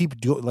patient. Like keep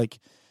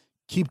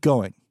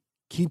going.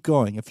 Keep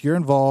going. If you're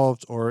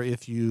involved or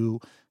if you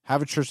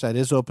have a church that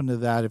is open to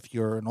that, if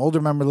you're an older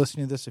member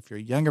listening to this, if you're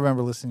a younger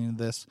member listening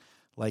to this,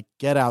 like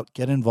get out,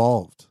 get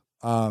involved.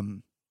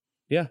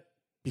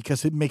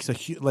 Because it makes a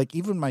huge, like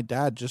even my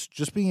dad,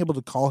 just being able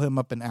to call him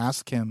up and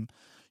ask him,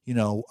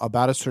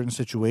 about a certain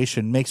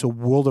situation makes a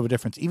world of a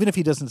difference. Even if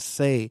he doesn't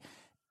say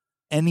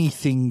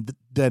anything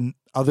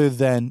other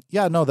than,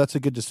 yeah, no, that's a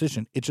good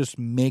decision. It just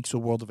makes a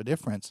world of a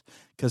difference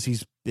because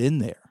he's been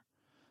there.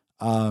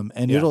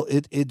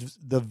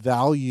 The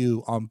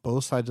value on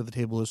both sides of the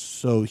table is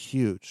so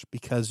huge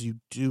because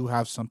you do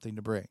have something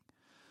to bring.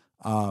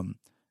 I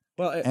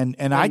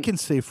can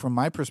say from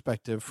my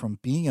perspective, from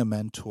being a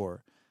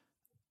mentor,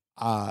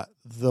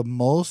 the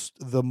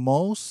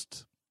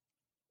most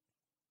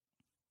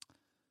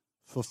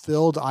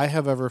fulfilled I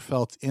have ever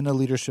felt in a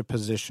leadership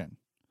position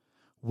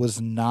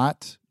was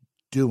not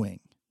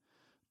doing,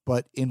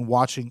 but in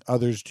watching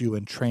others do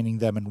and training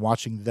them and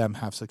watching them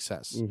have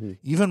success. Mm-hmm.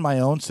 Even my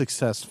own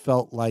success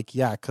felt like,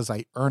 because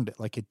I earned it.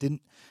 Like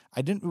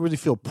I didn't really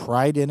feel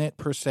pride in it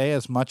per se,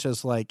 as much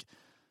as like,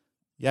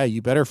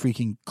 you better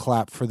freaking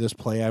clap for this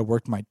play. I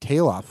worked my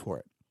tail off for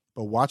it.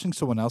 But watching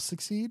someone else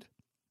succeed,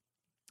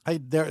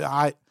 it's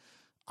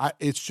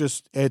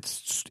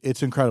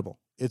incredible.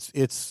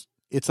 It's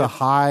a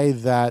high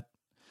that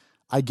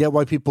I get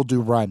why people do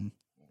run.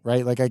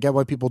 Right? Like I get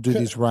why people do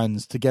these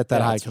runs to get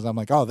that high, because I'm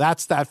like, oh,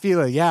 that's that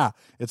feeling. Yeah,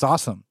 it's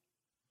awesome.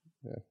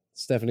 Yeah.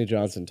 Stephanie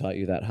Johnson taught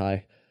you that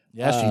high.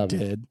 Yeah, she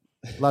did.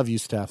 Love you,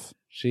 Steph.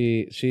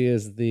 She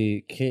is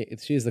the king,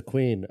 she's the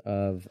queen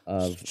of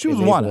she was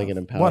one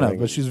of,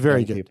 but she's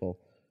very good. People.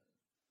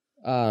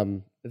 There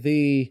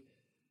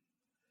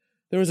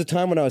was a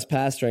time when I was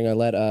pastoring, I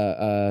let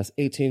a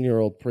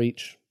 18-year-old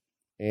preach.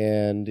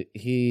 And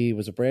he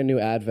was a brand new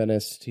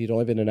Adventist. He'd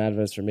only been an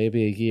Adventist for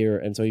maybe a year.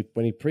 And so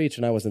when he preached,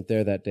 and I wasn't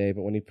there that day,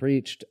 but when he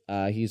preached,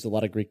 he used a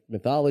lot of Greek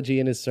mythology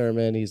in his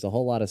sermon. He used a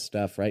whole lot of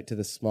stuff, right, to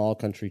this small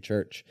country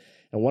church.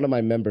 And one of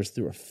my members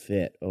threw a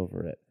fit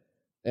over it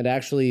and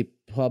actually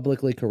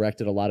publicly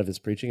corrected a lot of his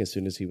preaching as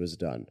soon as he was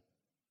done.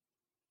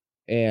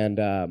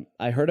 And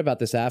I heard about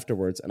this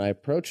afterwards, and I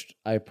approached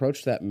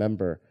that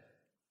member,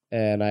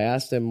 and I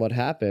asked him what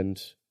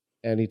happened.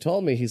 And he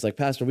told me, he's like,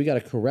 Pastor, we got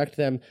to correct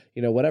them.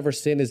 Whatever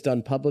sin is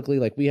done publicly,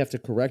 like we have to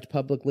correct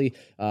publicly.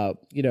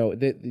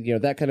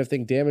 That kind of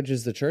thing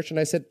damages the church. And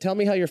I said, tell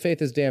me how your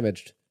faith is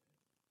damaged.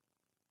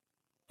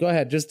 Go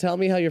ahead. Just tell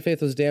me how your faith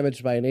was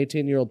damaged by an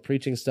 18-year-old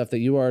preaching stuff that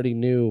you already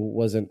knew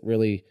wasn't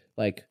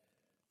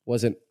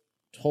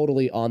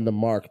totally on the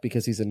mark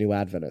because he's a new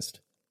Adventist.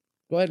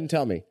 Go ahead and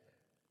tell me. And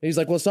he's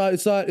like, well,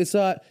 it's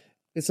not.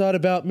 It's not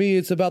about me.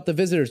 It's about the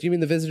visitors. You mean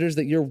the visitors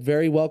that you're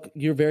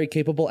very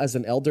capable as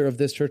an elder of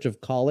this church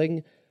of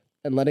calling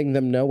and letting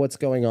them know what's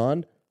going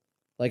on,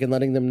 like, and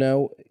letting them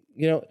know,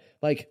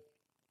 like.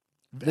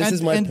 This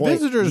is my and point.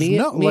 Visitors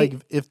know, like,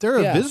 if they're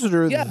a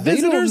visitor, they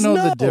don't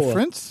know the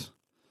difference.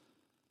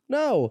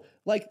 No,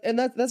 like, and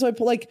that's my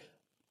point. Like,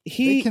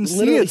 they can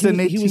see it's an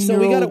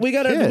 18-year-old we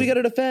got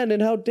to defend, and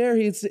how dare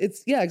he?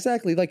 It's yeah,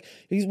 exactly. Like,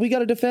 we got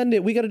to defend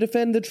it. We got to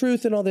defend the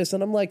truth and all this.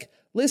 And I'm like,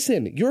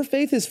 listen, your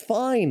faith is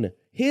fine.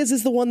 His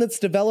is the one that's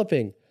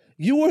developing.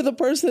 You are the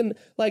person.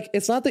 Like,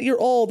 it's not that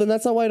you're old, and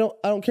that's not why I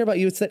don't care about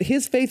you. It's that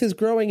his faith is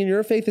growing and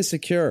your faith is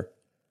secure.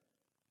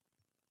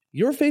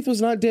 Your faith was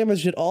not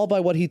damaged at all by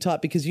what he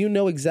taught because you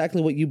know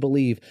exactly what you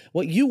believe.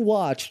 What you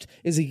watched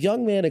is a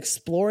young man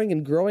exploring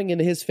and growing in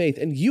his faith,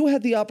 and you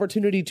had the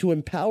opportunity to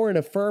empower and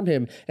affirm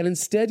him, and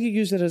instead you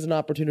used it as an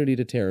opportunity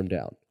to tear him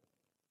down.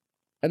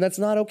 And that's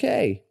not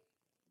okay.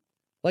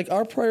 Like,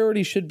 our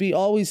priority should be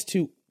always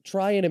to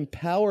try and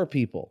empower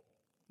people,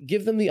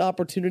 give them the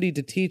opportunity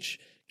to teach,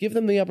 give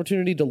them the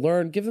opportunity to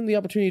learn, give them the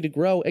opportunity to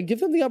grow, and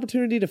give them the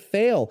opportunity to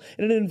fail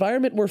in an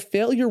environment where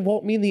failure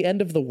won't mean the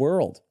end of the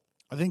world.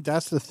 I think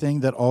that's the thing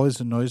that always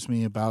annoys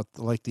me about,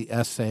 like, the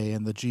essay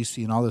and the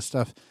GC and all this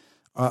stuff,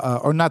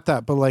 or not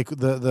that, but like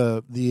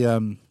the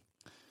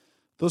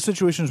those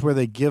situations where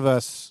they give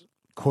us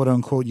quote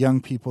unquote young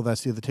people that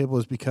seat at the table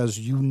is because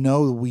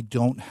we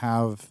don't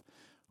have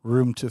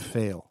room to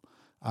fail.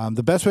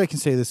 The best way I can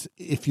say this: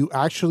 if you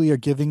actually are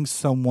giving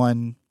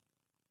someone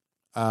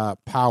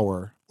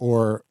power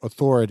or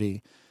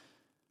authority,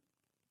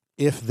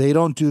 if they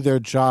don't do their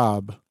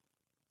job,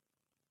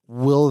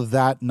 will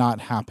that not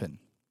happen?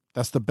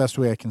 That's the best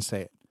way I can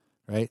say it,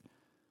 right?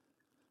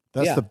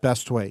 That's the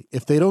best way.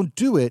 If they don't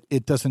do it,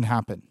 it doesn't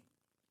happen.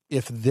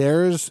 If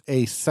there's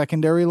a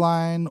secondary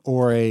line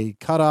or a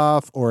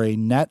cutoff or a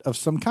net of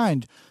some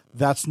kind,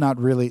 that's not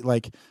really,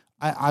 like,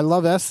 I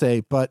love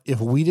essay, but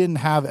if we didn't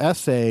have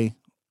essay,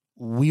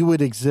 we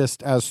would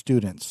exist as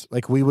students.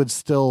 Like, we would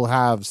still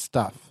have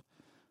stuff.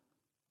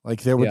 Like,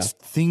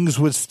 things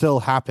would still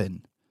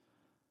happen.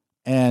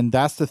 And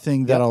that's the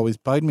thing that always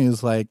bugged me,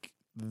 is like,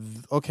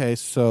 okay,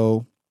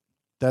 so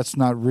that's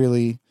not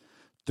really,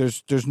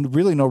 there's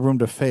really no room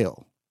to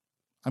fail.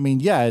 I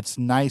mean, yeah, it's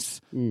nice,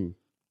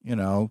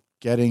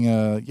 getting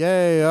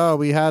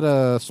we had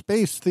a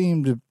space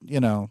themed,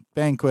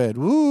 banquet.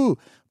 Woo.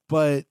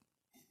 But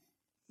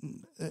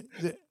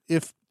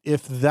if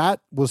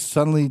that was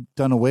suddenly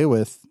done away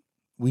with,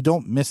 we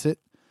don't miss it.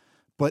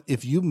 But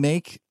if you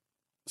make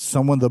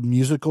someone the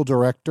musical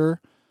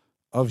director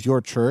of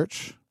your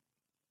church,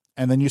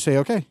 and then you say,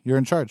 okay, you're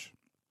in charge,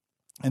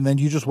 and then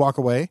you just walk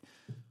away,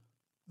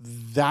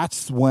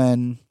 that's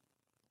when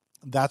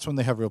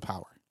they have real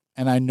power.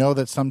 And I know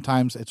that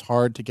sometimes it's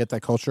hard to get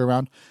that culture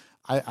around.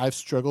 I've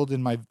struggled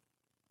in my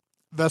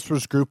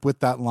Vespers group with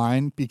that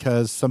line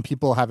because some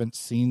people haven't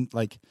seen,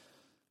 like,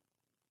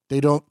 they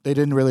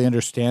didn't really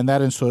understand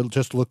that. And so it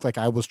just looked like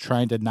I was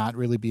trying to not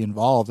really be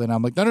involved. And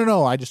I'm like,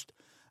 no. I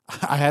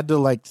had to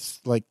like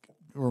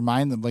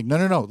remind them, like,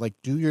 no, like,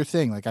 do your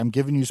thing. Like, I'm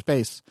giving you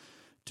space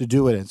to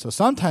do it. And so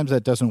sometimes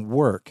that doesn't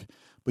work,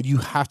 but you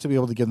have to be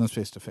able to give them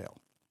space to fail.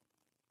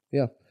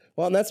 Yeah.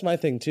 Well, and that's my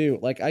thing too.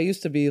 Like, I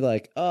used to be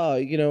like, oh,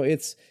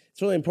 it's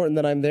really important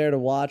that I'm there to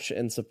watch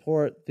and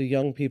support the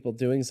young people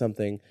doing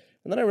something.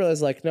 And then I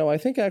realized, like, no, I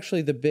think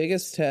actually the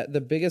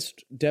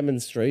biggest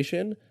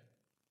demonstration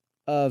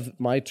of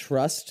my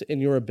trust in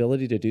your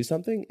ability to do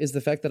something is the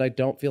fact that I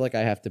don't feel like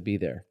I have to be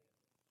there.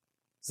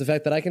 It's the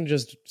fact that I can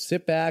just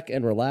sit back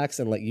and relax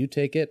and let you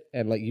take it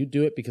and let you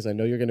do it because I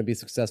know you're going to be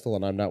successful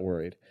and I'm not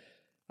worried.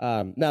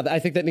 Now, I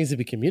think that needs to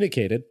be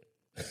communicated.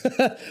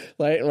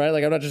 Right?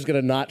 Like, I'm not just going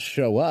to not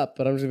show up,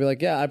 but I'm just going to be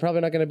like, yeah, I'm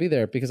probably not going to be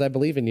there because I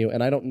believe in you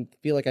and I don't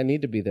feel like I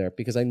need to be there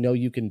because I know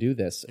you can do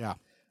this. Yeah.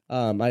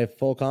 I have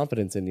full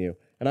confidence in you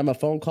and I'm a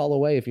phone call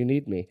away if you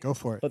need me. Go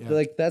for it. But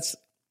like, that's,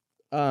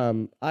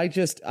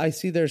 I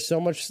see there's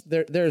so much,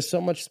 there is so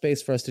much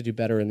space for us to do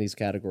better in these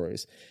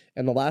categories.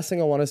 And the last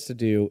thing I want us to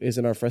do is,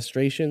 in our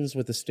frustrations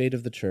with the state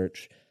of the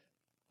church,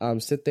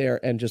 sit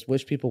there and just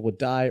wish people would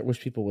die,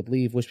 wish people would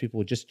leave, wish people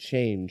would just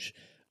change,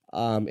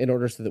 in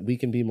order so that we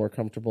can be more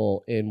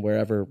comfortable in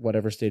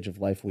whatever stage of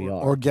life we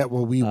are. Or get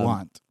what we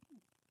want.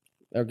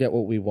 Or get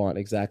what we want,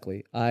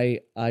 exactly. I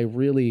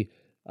really,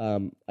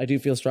 I do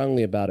feel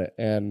strongly about it.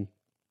 And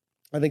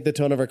I think the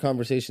tone of our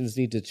conversations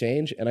need to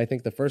change. And I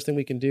think the first thing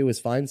we can do is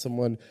find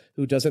someone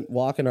who doesn't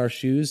walk in our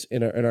shoes,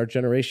 in our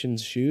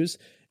generation's shoes,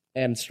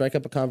 and strike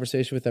up a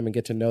conversation with them and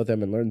get to know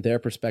them and learn their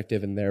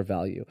perspective and their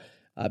value.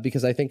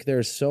 Because I think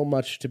there's so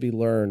much to be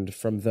learned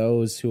from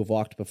those who have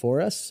walked before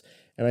us.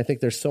 And I think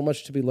there's so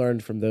much to be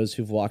learned from those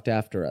who've walked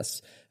after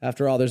us.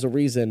 After all, there's a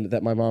reason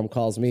that my mom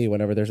calls me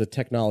whenever there's a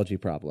technology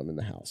problem in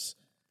the house.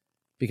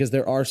 Because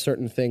there are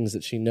certain things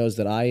that she knows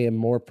that I am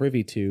more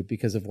privy to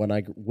because of when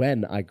I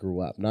grew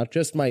up. Not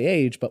just my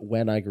age, but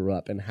when I grew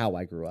up and how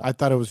I grew up. I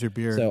thought it was your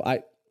beard. So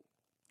I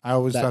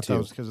always thought that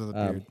was because of the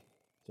beard.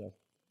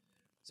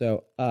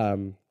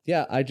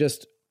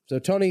 So,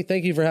 Tony,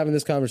 thank you for having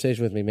this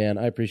conversation with me, man.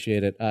 I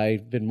appreciate it.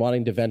 I've been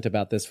wanting to vent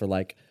about this for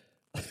like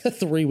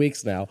 3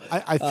 weeks now.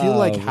 I feel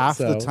like half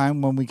the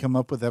time when we come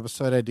up with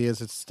episode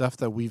ideas, it's stuff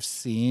that we've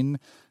seen,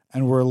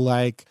 and we're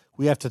like,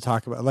 we have to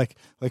talk about. Like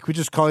we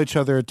just call each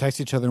other,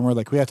 text each other, and we're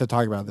like, we have to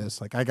talk about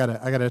this. Like, I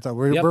gotta talk.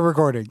 We're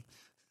recording.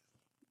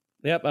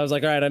 Yep. I was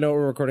like, all right, I know what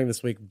we're recording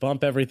this week.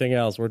 Bump everything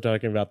else. We're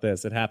talking about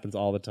this. It happens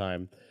all the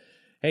time.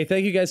 Hey,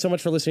 thank you guys so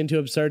much for listening to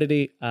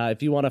Absurdity.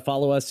 If you want to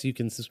follow us, you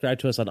can subscribe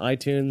to us on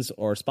iTunes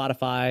or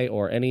Spotify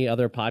or any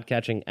other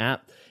podcatching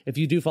app. If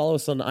you do follow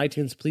us on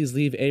iTunes, please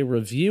leave a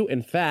review.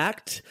 In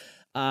fact,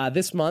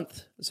 this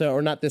month,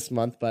 or not this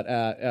month, but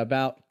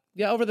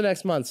over the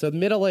next month, so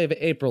middle of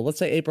April, let's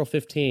say April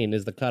 15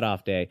 is the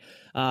cutoff day.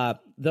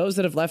 Those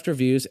that have left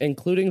reviews,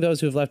 including those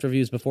who have left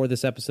reviews before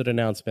this episode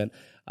announcement,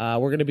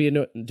 we're going to be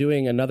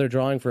doing another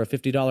drawing for a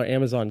 $50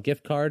 Amazon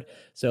gift card.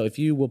 So if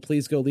you will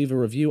please go leave a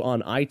review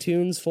on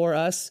iTunes for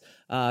us,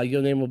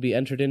 your name will be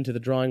entered into the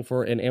drawing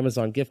for an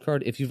Amazon gift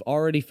card. If you've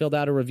already filled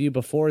out a review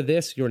before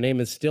this, your name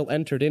is still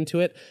entered into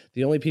it.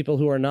 The only people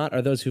who are not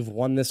are those who've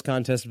won this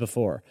contest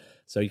before.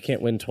 So you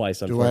can't win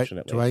twice,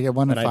 unfortunately. Do I get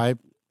one if I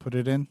put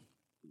it in?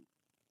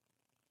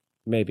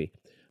 Maybe.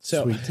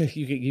 So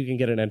you can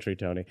get an entry,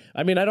 Tony.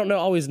 I mean, I don't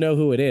always know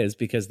who it is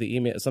because the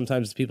email,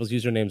 sometimes people's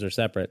usernames are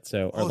separate,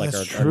 so are not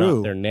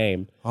their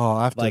name. Oh,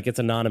 I have to it's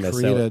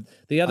anonymous. So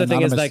the other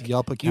thing is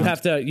you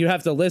have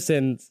to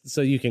listen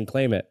so you can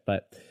claim it.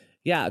 But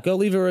yeah, go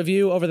leave a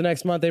review over the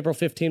next month. April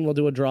 15, we'll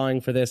do a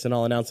drawing for this, and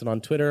I'll announce it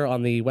on Twitter,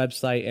 on the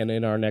website, and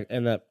in our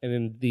in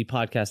the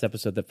podcast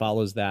episode that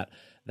follows that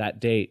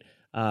date.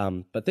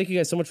 But thank you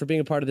guys so much for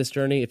being a part of this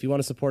journey. If you want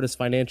to support us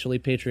financially,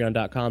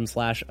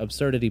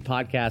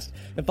 patreon.com/absurditypodcast,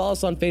 and follow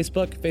us on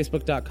Facebook,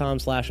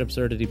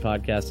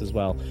 facebook.com/absurditypodcast as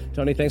well.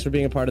 Tony, thanks for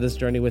being a part of this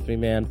journey with me,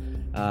 man.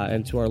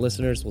 And to our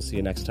listeners, we'll see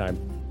you next time.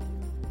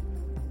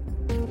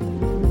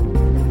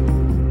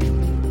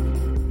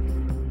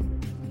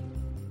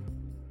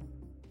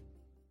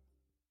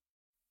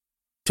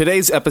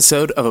 Today's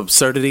episode of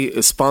Absurdity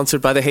is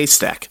sponsored by The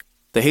Haystack.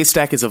 The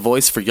Haystack is a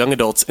voice for young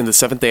adults in the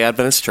Seventh-day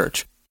Adventist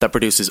Church that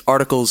produces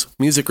articles,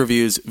 music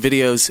reviews,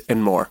 videos,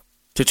 and more.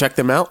 To check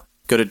them out,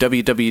 go to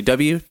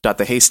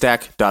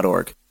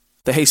www.thehaystack.org.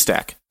 The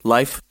Haystack.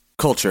 Life,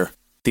 culture,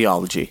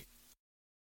 theology.